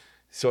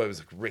 So I was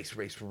like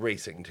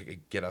racing to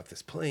get off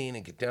this plane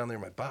and get down there.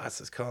 My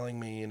boss is calling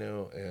me,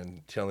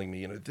 and telling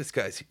me, this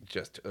guy's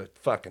just a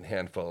fucking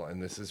handful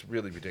and this is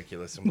really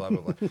ridiculous and blah,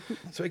 blah, blah.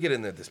 So I get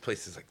in there. This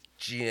place is like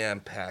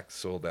jam-packed,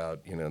 sold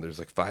out. There's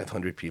like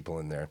 500 people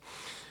in there.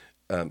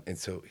 And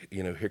so,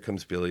 here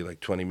comes Billy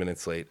like 20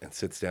 minutes late and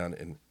sits down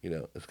and,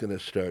 is going to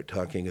start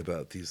talking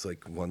about these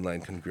like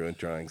one-line congruent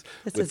drawings.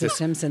 This with is a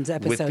Simpsons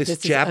episode. With this This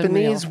is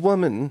Japanese unreal.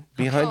 woman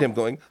behind him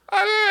going,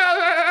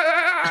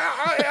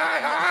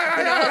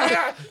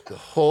 the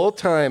whole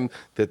time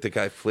that the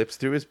guy flips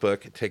through his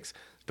book. It takes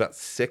about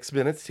 6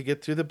 minutes to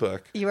get through the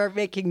book. You are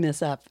making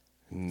this up.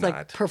 It's like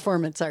Not.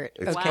 performance art.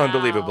 It's Okay.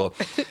 unbelievable.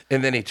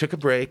 And then he took a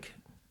break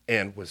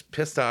and was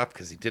pissed off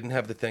because he didn't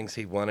have the things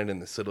he wanted in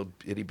this little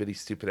itty bitty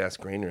stupid ass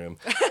green room.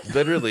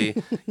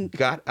 Literally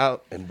got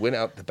out and went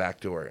out the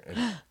back door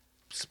and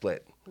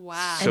split.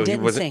 Wow. So And he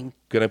didn't wasn't sing.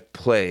 going to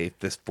play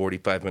this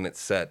 45-minute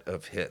set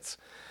of hits.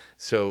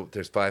 So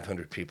there's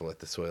 500 people at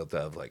the Soiled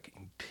Dove, like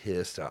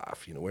pissed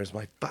off. Where's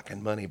my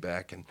fucking money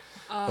back? And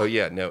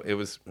it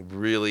was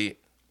really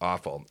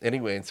awful.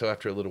 Anyway, and so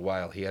after a little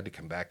while, he had to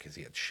come back because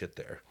he had shit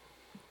there.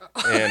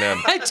 And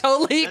I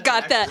totally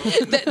got that.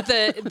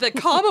 The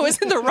comma was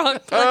in the wrong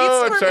place.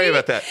 oh, I'm for sorry me.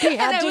 about that. He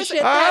had And I to was-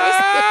 shit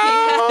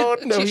Oh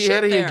no, to he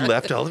shit had there.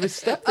 left all of his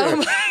stuff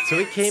there. So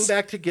he came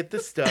back to get the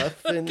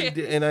stuff,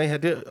 and I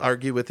had to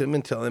argue with him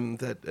and tell him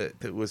that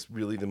it was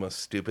really the most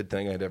stupid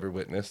thing I'd ever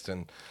witnessed.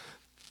 And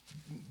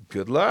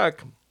good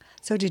luck.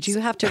 So did you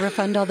have to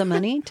refund all the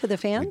money to the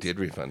fans? We did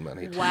refund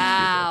money. to these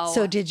Wow.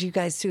 So did you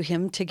guys sue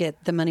him to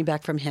get the money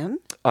back from him?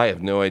 people. I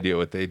have no idea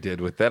what they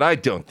did with that. I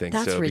don't think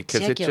That's so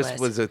because it just ridiculous.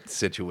 was a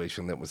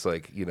situation that was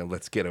like,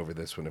 let's get over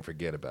this one and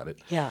forget about it.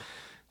 Yeah.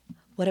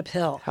 What a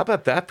pill. How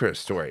about that for a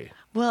story?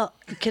 Well,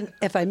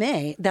 if I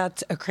may,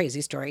 that's a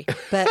crazy story.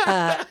 But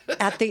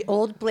at the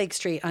old Blake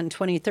Street on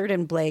 23rd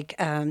and Blake,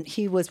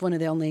 he was one of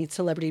the only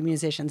celebrity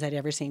musicians I'd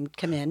ever seen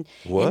come in.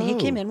 And he Whoa.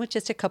 came in with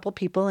just a couple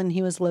people and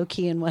he was low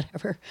key and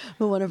whatever.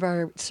 But one of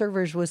our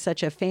servers was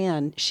such a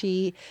fan,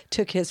 she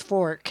took his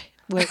fork.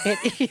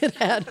 He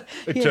had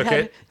Took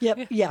it?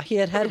 Yep. Yeah. He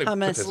had I'm gonna put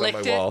hummus. this on my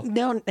Licked it. wall.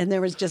 No, and there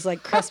was just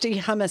like crusty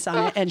hummus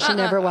on it, and she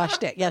never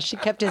washed it. Yeah, she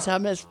kept his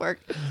hummus fork.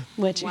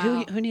 Which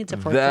Wow. who needs a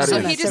fork? That for So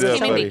is hummus? he just so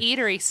came funny. in to eat,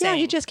 or he Yeah, sang?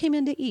 he just came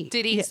in to eat.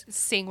 Did he Yeah.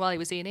 sing while he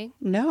was eating?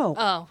 No.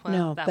 Oh, well,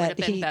 no. that but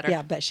would've been better.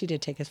 Yeah, but she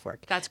did take his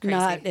fork. That's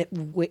crazy.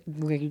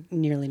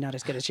 Nearly not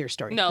as good as your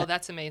story. No, but-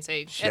 that's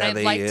amazing. And I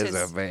Shelley liked is his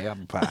a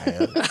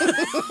vampire.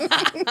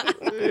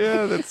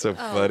 Yeah, that's so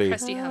funny.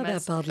 crusty Oh, that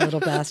hummus. bald little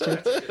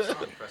bastard.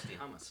 Crusty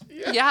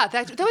hummus. Yeah,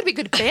 that would be a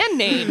good band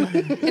name.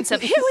 Instead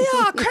of, here we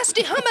are,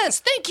 Crusty Hummus.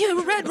 Thank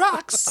you, Red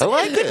Rocks. I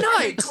like Good it.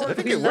 night. I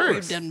think it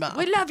works.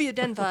 We love you,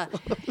 Denver.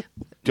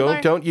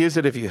 Don't use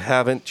it if you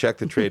haven't checked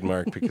the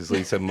trademark because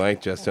Lisa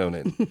might just own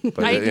it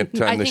by the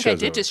time I the think I show's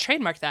did over. just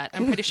trademark that.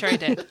 I'm pretty sure I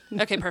did.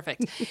 Okay,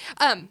 perfect.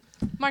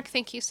 Mark,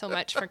 thank you so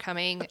much for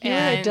coming. You're a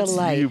and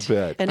delight. You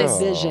bet. And a Aw.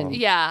 vision.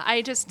 Yeah,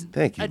 I just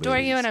Thank you, adore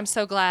you, ladies. and I'm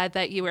so glad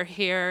that you were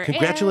here. And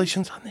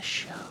Congratulations on the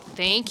show.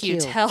 thank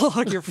you. Thank you. Tell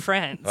all your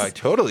friends. I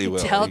totally will.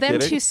 Tell Are you them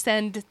kidding? to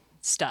send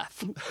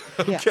stuff.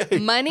 Yeah.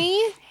 Money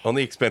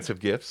Only expensive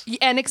gifts.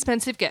 and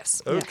expensive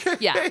gifts. Okay.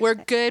 Yeah, we're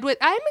good with.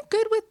 I'm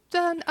good with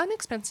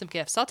unexpensive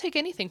gifts. I'll take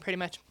anything pretty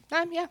much.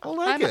 Yeah, I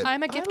like it.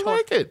 I'm a gift I whore.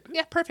 like it.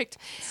 Yeah, perfect.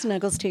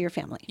 Snuggles to your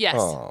family. Yes.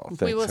 Oh,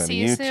 thanks, we will honey. see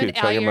you soon. too.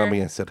 Tell out your your-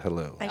 mommy I said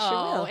hello. I sure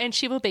Oh, will. and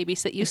she will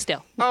babysit you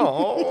still.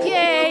 Oh,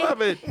 Yay. I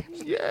love it.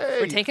 Yay.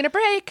 We're taking a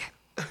break.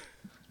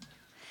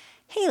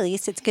 Hey,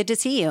 Lise, it's good to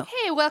see you.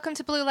 Hey, welcome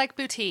to Blue Like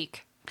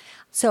Boutique.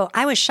 So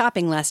I was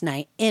shopping last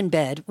night in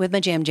bed with my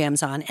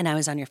jams on, and I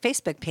was on your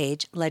Facebook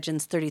page,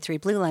 Legends 33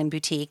 Blue Line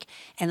Boutique,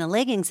 and the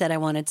leggings that I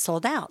wanted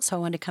sold out. So I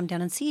wanted to come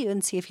down and see you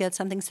and see if you had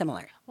something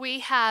similar. We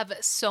have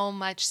so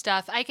much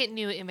stuff. I get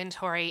new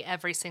inventory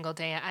every single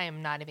day. I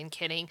am not even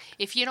kidding.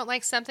 If you don't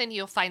like something,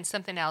 you'll find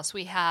something else.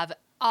 We have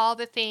all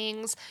the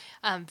things,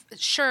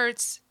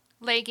 shirts,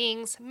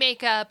 leggings,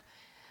 makeup,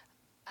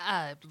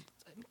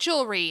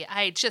 jewelry.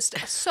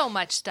 So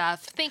much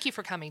stuff. Thank you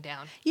for coming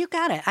down. You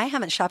got it. I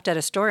haven't shopped at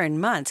a store in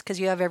months because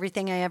you have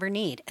everything I ever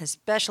need,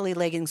 especially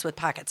leggings with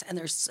pockets, and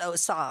they're so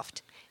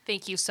soft.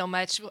 Thank you so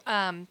much.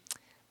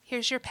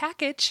 Here's your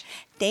package.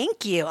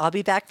 Thank you. I'll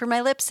be back for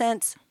my lip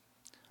sense.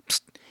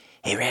 Psst.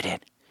 Hey,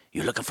 Redhead,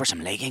 you looking for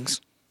some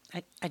leggings?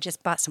 I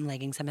just bought some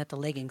leggings. I'm at the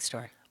leggings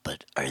store.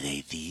 But are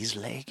they these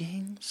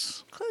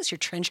leggings? Close your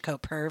trench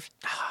coat, perv.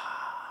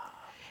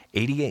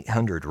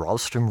 8800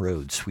 Ralston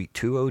Road, Suite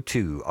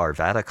 202,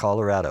 Arvada,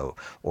 Colorado,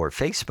 or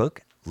Facebook,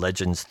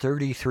 Legends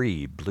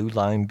 33 Blue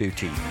Line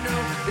Boutique.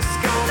 It's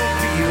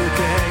gonna be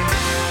okay.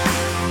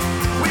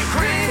 We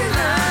create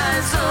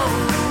lines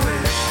on the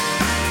way.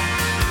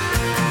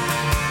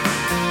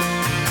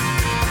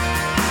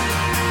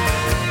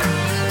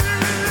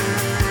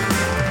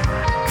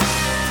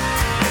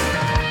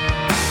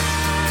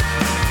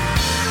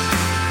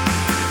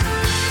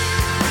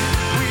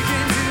 We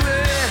can do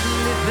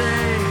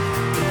anything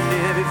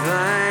and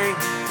everything.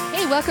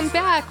 Hey, welcome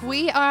back.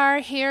 We are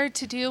here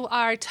to do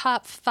our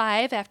top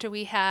 5 after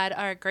we had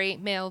our great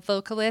male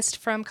vocalist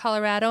from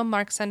Colorado,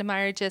 Mark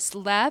Sundermeyer, just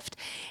left.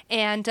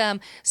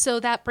 And so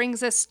that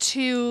brings us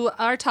to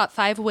our top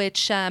 5,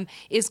 which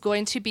is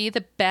going to be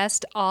the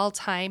best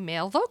all-time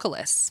male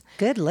vocalists.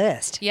 Good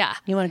list. Yeah.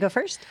 You want to go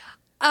first?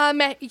 I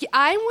want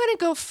to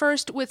go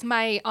first with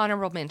my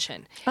honorable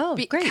mention. Oh,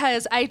 great.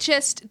 Because I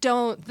just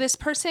don't, this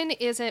person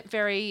isn't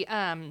very,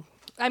 I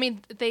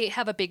mean, they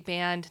have a big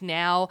band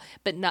now,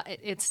 but not,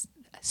 it's,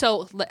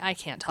 so I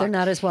can't talk. They're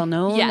not as well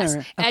known? Yes.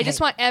 Or, I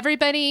just want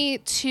everybody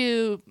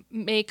to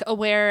make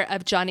aware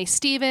of Johnny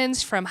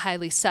Stevens from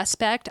Highly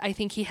Suspect. I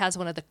think he has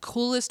one of the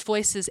coolest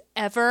voices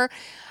ever.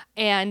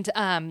 And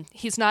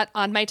he's not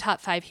on my top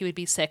 5. He would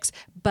be 6,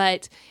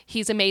 but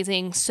he's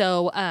amazing.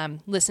 So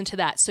listen to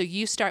that. So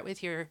you start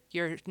with your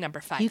number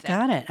 5. You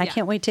got it. I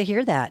can't wait to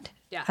hear that.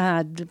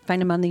 Yeah.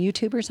 Find them on the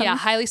YouTube or something? Yeah,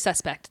 Highly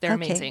Suspect. They're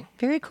Okay, amazing.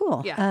 very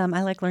cool. Yeah.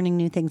 I like learning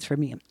new things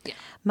from you. Yeah.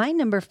 My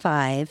number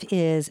 5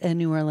 is a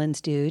New Orleans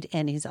dude,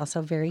 and he's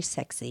also very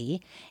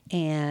sexy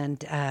and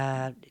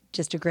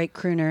just a great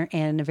crooner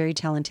and a very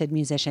talented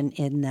musician,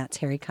 and that's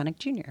Harry Connick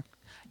Jr.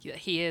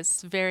 He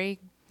is very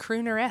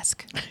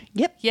crooner-esque.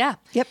 Yep. Yeah.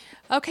 Yep.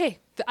 Okay.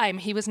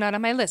 He was not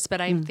on my list, but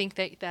I think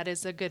that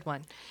is a good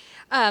one.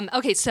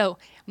 Okay, so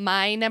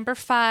my number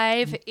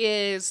 5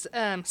 is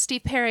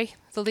Steve Perry,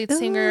 the lead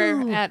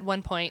singer at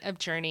one point of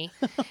Journey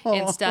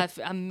and stuff.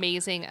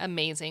 Amazing,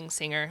 amazing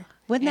singer.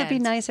 Wouldn't that be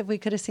And- nice if we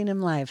could have seen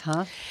him live,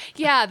 huh?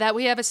 Yeah, that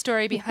we have a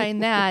story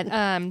behind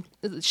that.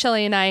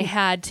 Shelley and I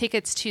had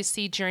tickets to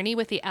see Journey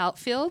with the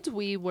Outfield.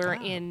 We were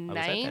in I was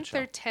at that 9th or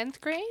show.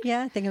 10th grade.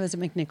 Yeah, I think it was at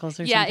McNichols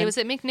or Yeah, something. it was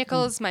at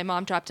McNichols. My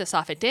mom dropped us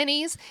off at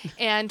Denny's,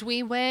 and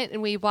we went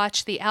and we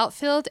watched the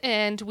Outfield,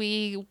 and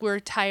we were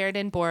tired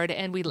and bored,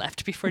 and we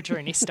left before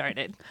Journey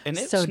started. And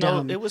it So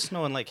dumb. It was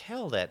snowing like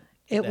hell that.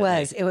 It that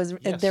was. night. It was.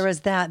 Yes. There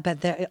was that,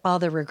 but all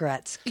the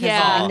regrets. 'Cause Yeah,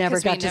 I never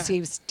 'cause we got to never-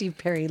 see Steve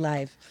Perry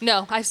live.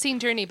 No, I've seen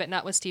Journey, but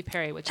not with Steve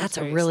Perry, which That's is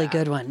a very really sad.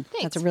 good one.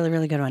 Thanks. That's a really,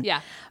 really good one.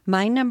 Yeah.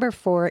 My number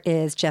 4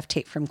 is Jeff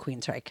Tate from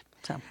Queensryche.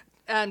 So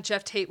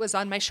Jeff Tate was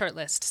on my short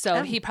list,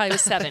 so he probably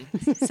was 7.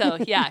 So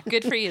yeah,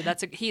 good for you.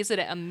 He's an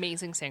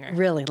amazing singer.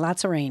 really,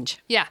 lots of range.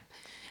 Yeah,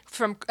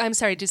 I'm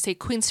sorry, did you say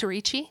Queen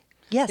Surichi?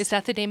 Yes. Is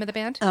that the name of the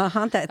band? That's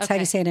how Okay.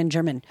 you say it in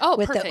German. Oh,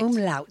 with perfect. the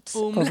umlauts.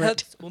 over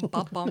it.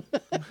 Bum, bum,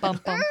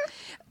 bum, bum.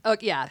 Oh,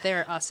 yeah,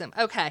 they're awesome.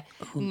 Okay.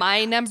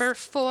 My number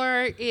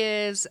 4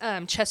 is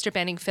Chester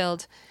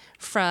Benningfield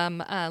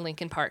from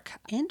Linkin Park.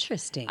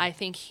 Interesting. I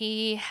think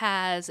he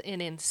has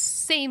an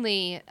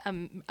insanely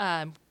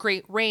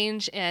great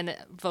range and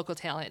vocal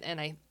talent, and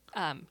I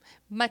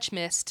much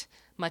missed,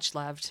 much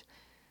loved.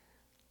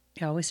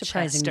 You're always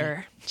surprising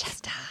Chester. me.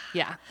 Chester.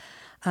 Yeah.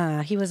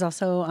 He was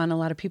also on a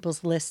lot of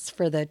people's lists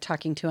for the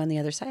Talking To on the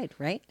Other Side,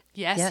 right?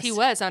 Yes, he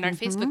was on our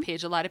Facebook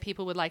page. A lot of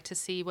people would like to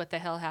see what the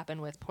hell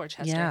happened with poor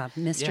Chester. Yeah,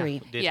 Yeah.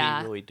 mystery. Did Yeah.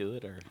 he really do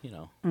it, or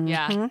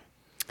Yeah.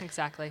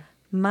 Exactly.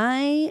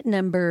 My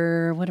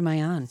number, what am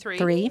I on?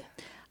 3.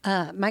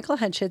 Michael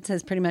Hutchins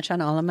is pretty much on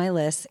all of my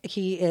lists.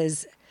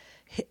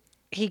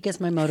 He gets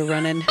my motor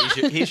running.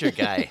 he's your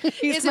guy.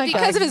 Is it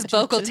because of his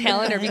vocal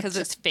talent or because of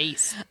his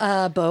face?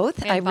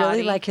 Both. And I really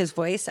body. like his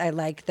voice. I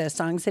like the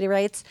songs that he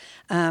writes.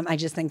 I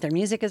just think their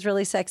music is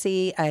really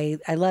sexy. I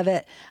love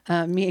it.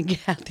 Me and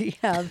Kathy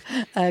have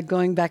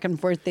going back and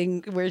forth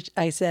thing where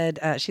I said,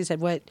 she said,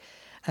 what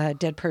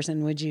dead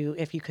person would you,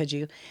 if you could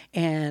you?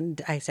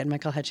 And I said,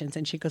 Michael Hutchins.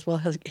 And she goes,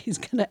 well, he's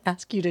going to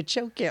ask you to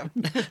choke him.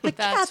 But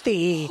That's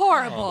Kathy.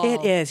 horrible.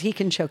 It is. He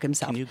can choke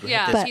himself. Can you grab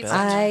Yeah, this But he's-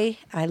 belt?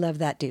 I love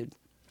that dude.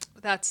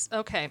 That's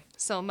okay.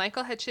 So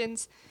Michael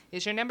Hutchins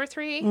is your number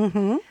 3.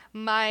 Mm-hmm.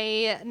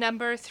 My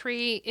number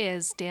 3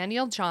 is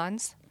Daniel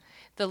Johns,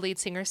 the lead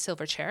singer of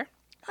Silverchair.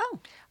 Oh.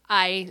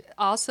 I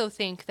also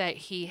think that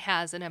he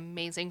has an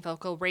amazing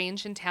vocal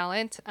range and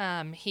talent.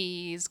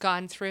 He's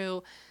gone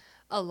through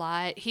a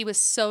lot. He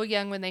was so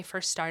young when they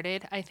first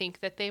started. I think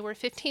that they were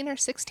 15 or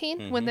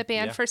 16 when the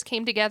band first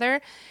came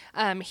together.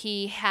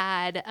 He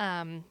had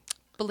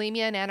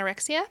bulimia and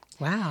anorexia.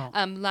 Wow.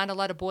 Not a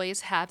lot of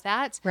boys have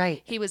that.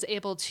 Right. He was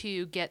able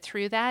to get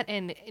through that,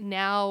 and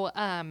now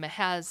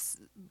has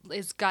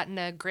gotten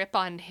a grip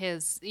on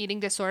his eating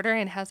disorder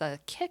and has a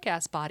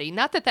kick-ass body.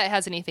 Not that that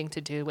has anything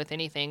to do with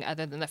anything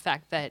other than the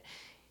fact that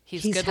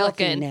he's good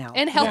healthy looking now.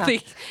 and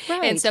healthy Yeah.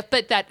 Right. and stuff.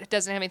 But that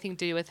doesn't have anything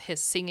to do with his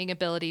singing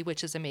ability,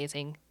 which is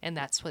amazing, and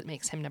that's what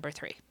makes him number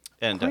 3.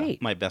 And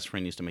Great. my best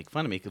friend used to make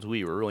fun of me because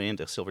we were really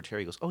into Silverchair.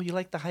 He goes, "Oh, you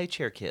like the high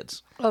chair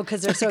kids?" Oh,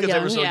 because they're so 'Cause they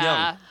young. were so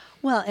young.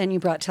 Well, and you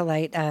brought to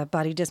light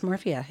body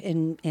dysmorphia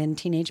in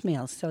teenage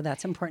males, so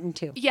that's important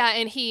too. Yeah,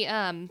 and he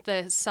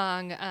the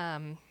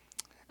song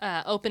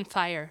 "Open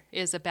Fire"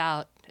 is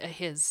about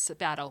his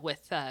battle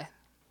with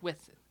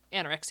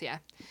anorexia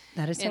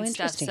That is so and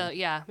stuff. interesting. So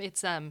yeah,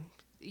 it's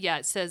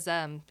it says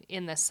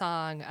in the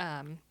song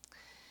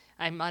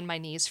 "I'm on my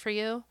knees for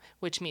you,"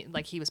 which means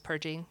like he was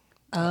purging.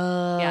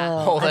 Oh, Yeah.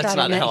 Oh, I that's thought it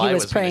not meant how he I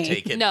was was going praying. to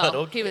take it. No, but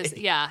okay. he was.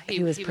 Yeah,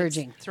 He was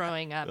purging.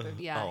 throwing up.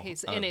 Yeah,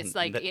 and it's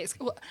like that-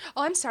 oh,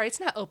 I'm sorry,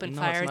 it's not Open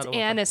No, Fire. it's It's not Open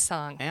Fire. Anna's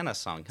song. Anna's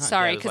song. Huh?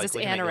 Sorry, Yeah, it was because like it's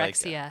we can make it like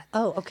anorexia.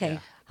 Oh, okay.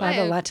 Well, I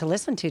have a lot to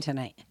listen to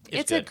tonight.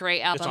 It's a good. great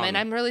It's album, on and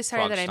I'm really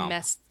sorry Frog that I Stomp.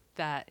 messed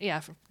that.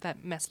 Yeah,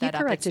 that messed You that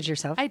up. corrected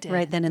yourself I did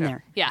right then and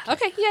there. Yeah.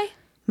 Okay. Yay.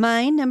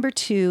 My number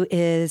 2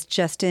 is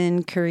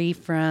Justin Curry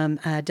from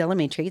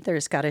Delamatri. They're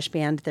a Scottish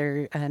band.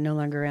 They're no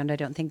longer around. I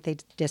don't think they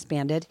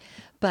disbanded.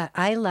 But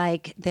I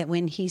like that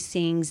when he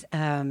sings,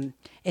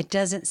 it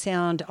doesn't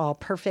sound all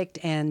perfect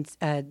and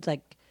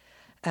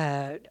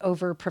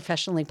over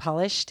professionally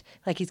polished.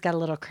 Like he's got a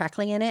little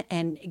crackling in it,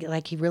 and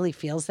like he really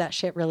feels that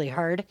shit really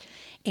hard.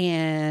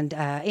 And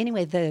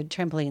anyway, the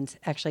Trampolines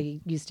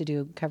actually used to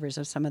do covers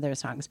of some of their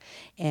songs.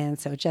 And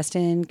so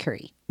Justin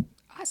Curry.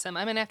 Awesome.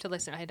 I'm gonna have to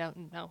listen. I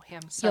don't know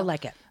him, so You'll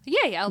like it.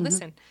 Yeah, I'll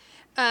listen.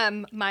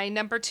 My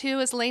number 2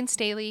 is Lane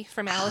Staley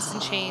from Alice in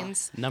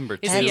Chains. Number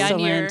Is 2. he on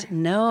your- Excellent.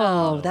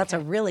 No, that's a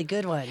really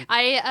good one.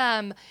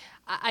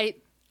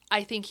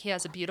 I think he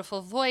has a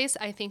beautiful voice.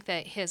 I think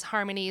that his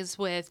harmonies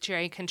with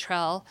Jerry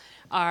Cantrell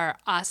are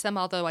awesome,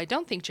 although I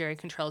don't think Jerry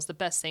Cantrell is the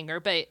best singer,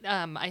 but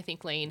I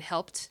think Lane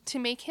helped to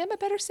make him a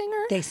better singer.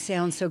 They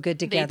sound so good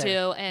together. They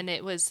do, and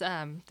it was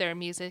their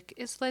music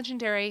is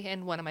legendary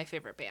and one of my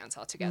favorite bands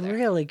altogether.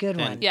 Really good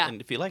one. And, Yeah.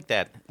 and if you like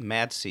that,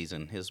 Mad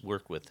Season, his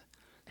work with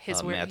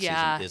His work, Mad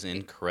yeah, Season is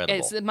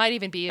incredible. It might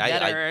even be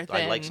better I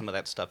than like some of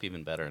that stuff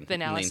even better. And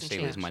than Lane Alice in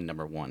Staley is Chains. my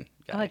number 1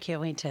 guy. Oh, I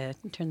can't wait to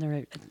turn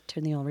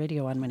the old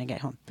radio on when I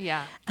get home.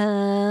 Yeah.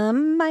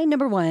 My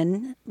number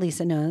 1,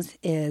 Lisa knows,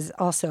 is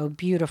also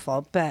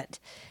beautiful, but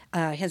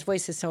his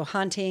voice is so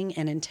haunting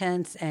and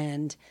intense,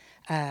 and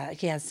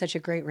he has such a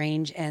great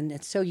range, and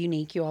it's so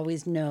unique. You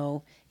always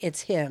know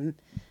it's him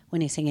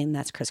when he's singing.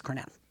 That's Chris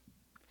Cornell.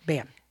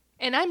 Bam.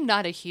 And I'm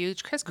not a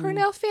huge Chris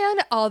Cornell fan,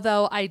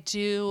 although I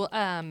do.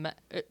 I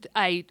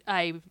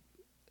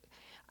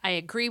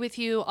agree with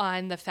you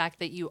on the fact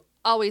that you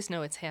always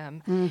know it's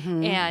him,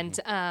 and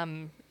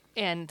I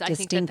think that that's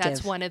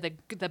Distinctive. one of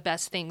the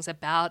best things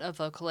about a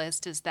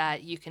vocalist is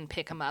that you can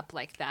pick him up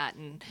like that,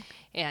 and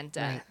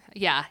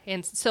yeah,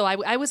 and so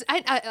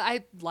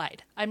I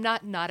lied. I'm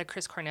not a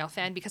Chris Cornell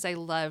fan because I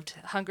loved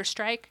Hunger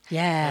Strike.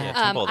 Yeah.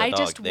 Temple of the I Dog,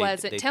 just they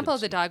wasn't. Temple could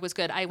of the Dog was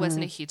good. I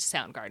wasn't a huge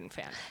Soundgarden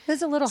fan. It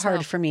was a little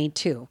hard for me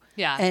too.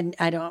 Yeah. And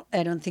I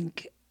don't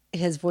think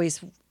his voice,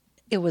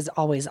 it was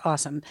always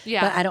awesome.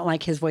 Yeah. But I don't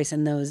like his voice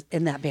in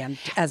that band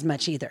as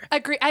much either.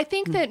 Agree. I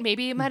think that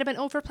maybe it might have been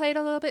overplayed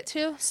a little bit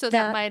too. So that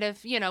That- might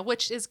have,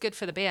 which is good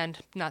for the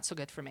band, not so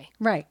good for me.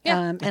 Right. Yeah.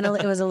 And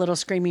it was a little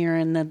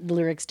screamier and the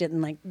lyrics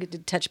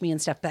didn't touch me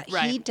and stuff. But he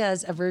Right.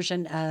 does a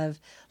version of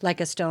Like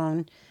a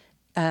Stone.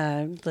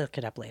 Look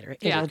it up later.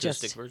 Yeah. It'll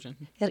Acoustic just,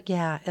 version? it'll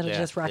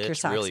just rock your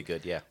it's socks. really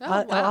good, yeah.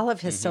 All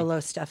of his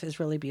solo stuff is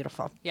really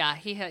beautiful. Yeah,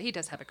 he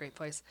does have a great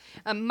voice.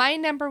 My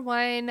number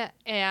 1,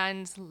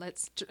 and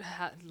let's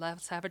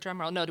have a drum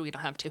roll. No, we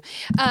don't have to.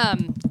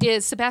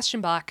 Is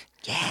Sebastian Bach.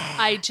 Yeah.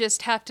 I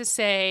just have to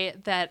say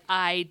that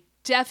I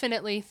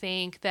definitely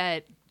think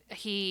that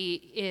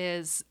he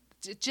is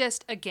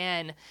just,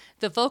 again,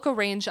 the vocal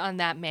range on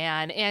that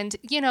man, and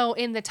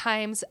in the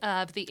times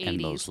of the 80s, And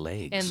those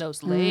legs. and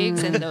those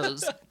legs, and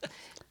those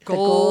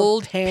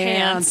gold gold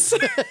pants.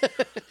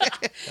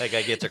 That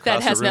guy gets across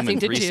That has the room nothing in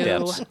to 3 do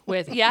steps.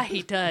 with. Yeah,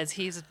 he does.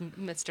 He's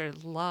Mr.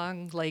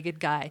 Long-legged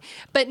guy.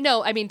 But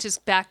no, I mean,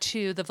 just back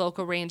to the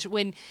vocal range.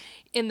 When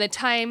in the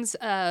times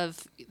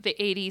of the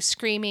 80s,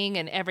 screaming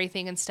and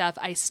everything and stuff,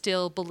 I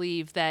still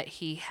believe that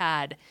he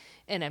had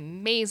an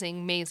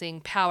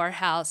amazing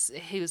powerhouse.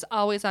 He was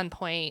always on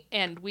point,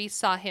 and we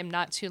saw him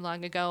not too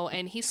long ago,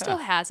 and he still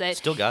has it.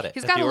 Still got it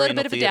He's at got the a little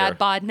Oriental bit of a Theater. dad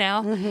bod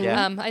now.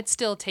 Yeah. I'd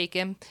still take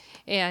him,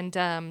 and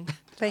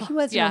But he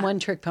wasn't Yeah. a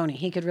one-trick pony.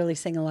 He could really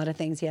sing a lot of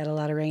things. He had a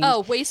lot of range.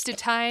 Oh, Wasted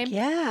Time.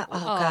 Yeah. Oh,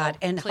 God.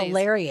 And please.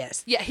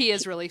 hilarious. Yeah, he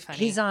is really funny.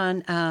 He's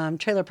on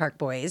Trailer Park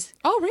Boys,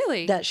 Oh,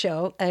 really? that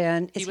show.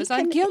 And he was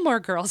on Gilmore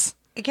Girls.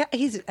 Yeah,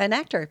 he's an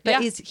actor. But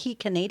Yeah. is he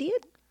Canadian?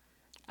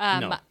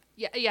 No.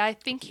 Yeah, I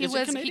think he Is he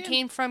was. He Canadian?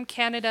 came from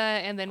Canada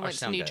and then went to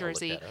sound New guy will look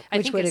Jersey. that up. I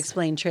Which think would it's-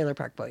 explain Trailer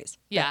Park Boys.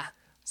 Yeah.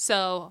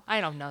 So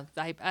I don't know.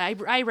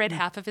 I read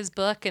half of his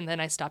book and then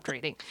I stopped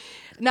reading.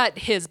 Not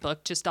his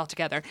book, just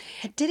altogether.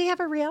 Did he have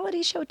a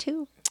reality show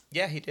too?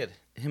 Yeah, he did.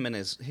 Him and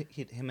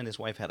his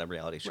wife had a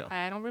reality show.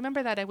 I don't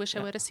remember that. I wish I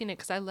would have seen it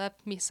because I love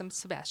me some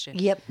Sebastian.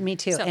 Yep, me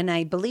too. So- And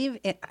I believe,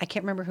 I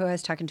can't remember who I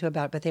was talking to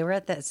about, but they were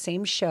at that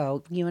same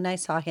show. You and I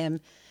saw him,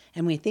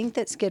 and we think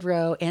that Skid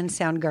Row and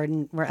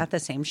Soundgarden were at the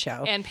same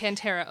show. And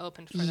Pantera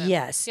opened for them.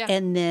 Yes. Yeah.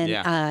 And then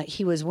Yeah.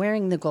 he was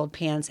wearing the gold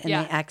pants, and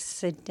Yeah. they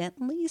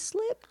accidentally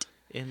slipped.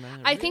 In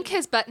I think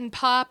his button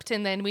popped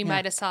and then we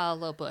might have saw a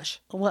little bush.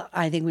 Well,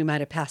 I think we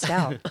might have passed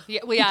out.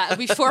 Yeah,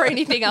 before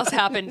anything else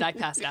happened, I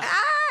passed out.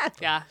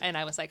 Yeah, and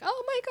I was like,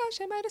 oh my gosh,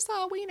 I might have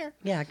saw a wiener.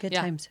 Yeah, good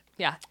Yeah. times.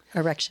 Yeah.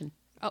 Erection.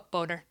 Oh,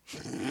 boner.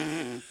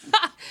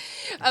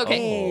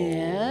 Okay.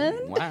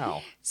 And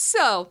Wow.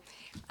 So,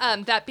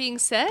 that being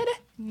said,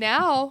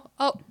 now,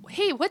 oh,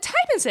 hey, what time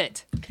is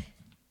it?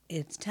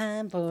 it's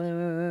time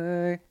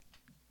for.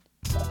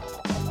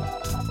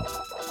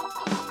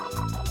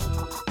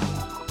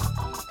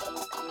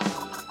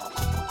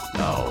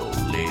 Now,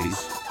 ladies,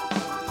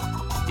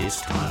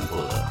 it's time for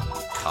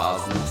the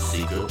cosmic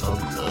seeker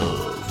of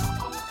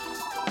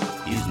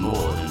love. He's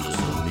more than just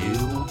a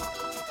mule,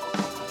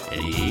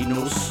 and he ain't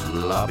no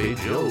sloppy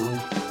Joe.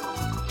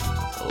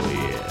 Oh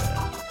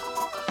yeah,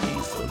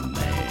 he's the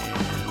man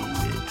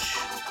witch.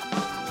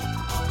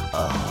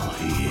 Oh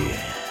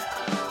yeah.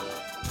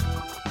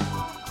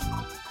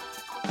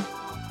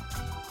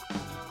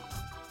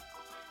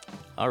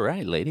 All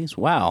right, ladies.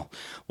 Wow.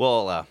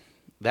 Well,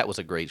 that was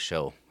a great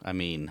show. I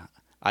mean,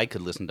 I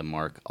could listen to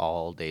Mark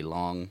all day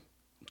long.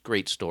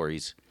 Great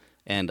stories.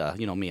 And,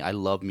 you know me, I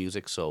love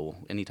music, so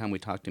anytime we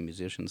talk to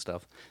musician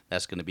stuff,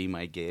 that's going to be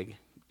my gig,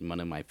 one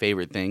of my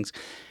favorite things.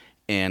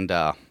 And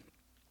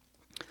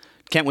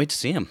can't wait to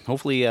see him.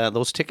 Hopefully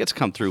those tickets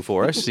come through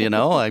for us, you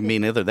know. I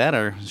mean, either that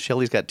or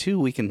Shelly's got 2.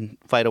 We can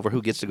fight over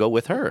who gets to go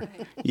with her,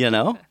 you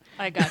know.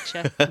 I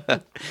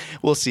gotcha.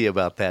 We'll see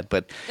about that.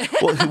 But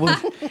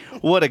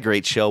what a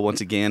great show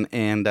once again.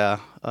 And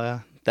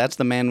that's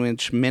the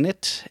Manwich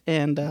Minute.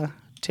 And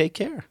take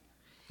care.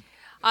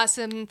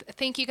 Awesome.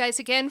 Thank you guys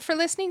again for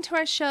listening to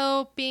our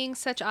show, being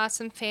such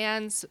awesome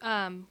fans.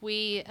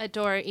 We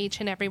adore each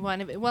and every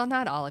one of it. Well,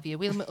 not all of you.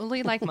 We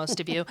like most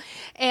of you.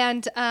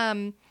 And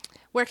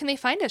where can they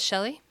find us,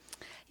 Shelly?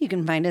 You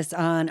can find us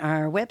on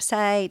our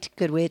website,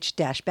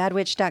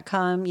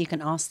 goodwitch-badwitch.com. You can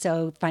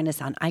also find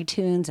us on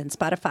iTunes and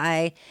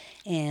Spotify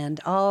and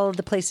all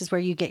the places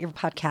where you get your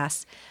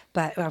podcasts.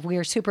 But we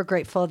are super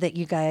grateful that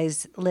you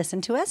guys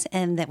listen to us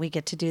and that we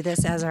get to do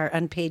this as our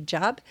unpaid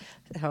job.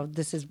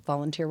 This is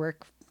volunteer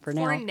work for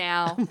now. For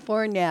now.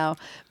 For now.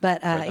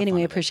 But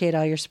anyway, appreciate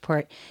all your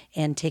support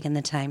and taking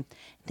the time.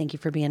 Thank you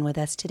for being with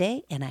us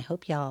today, and I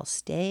hope y'all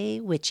stay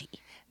witchy.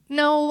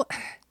 No,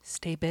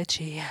 stay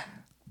bitchy.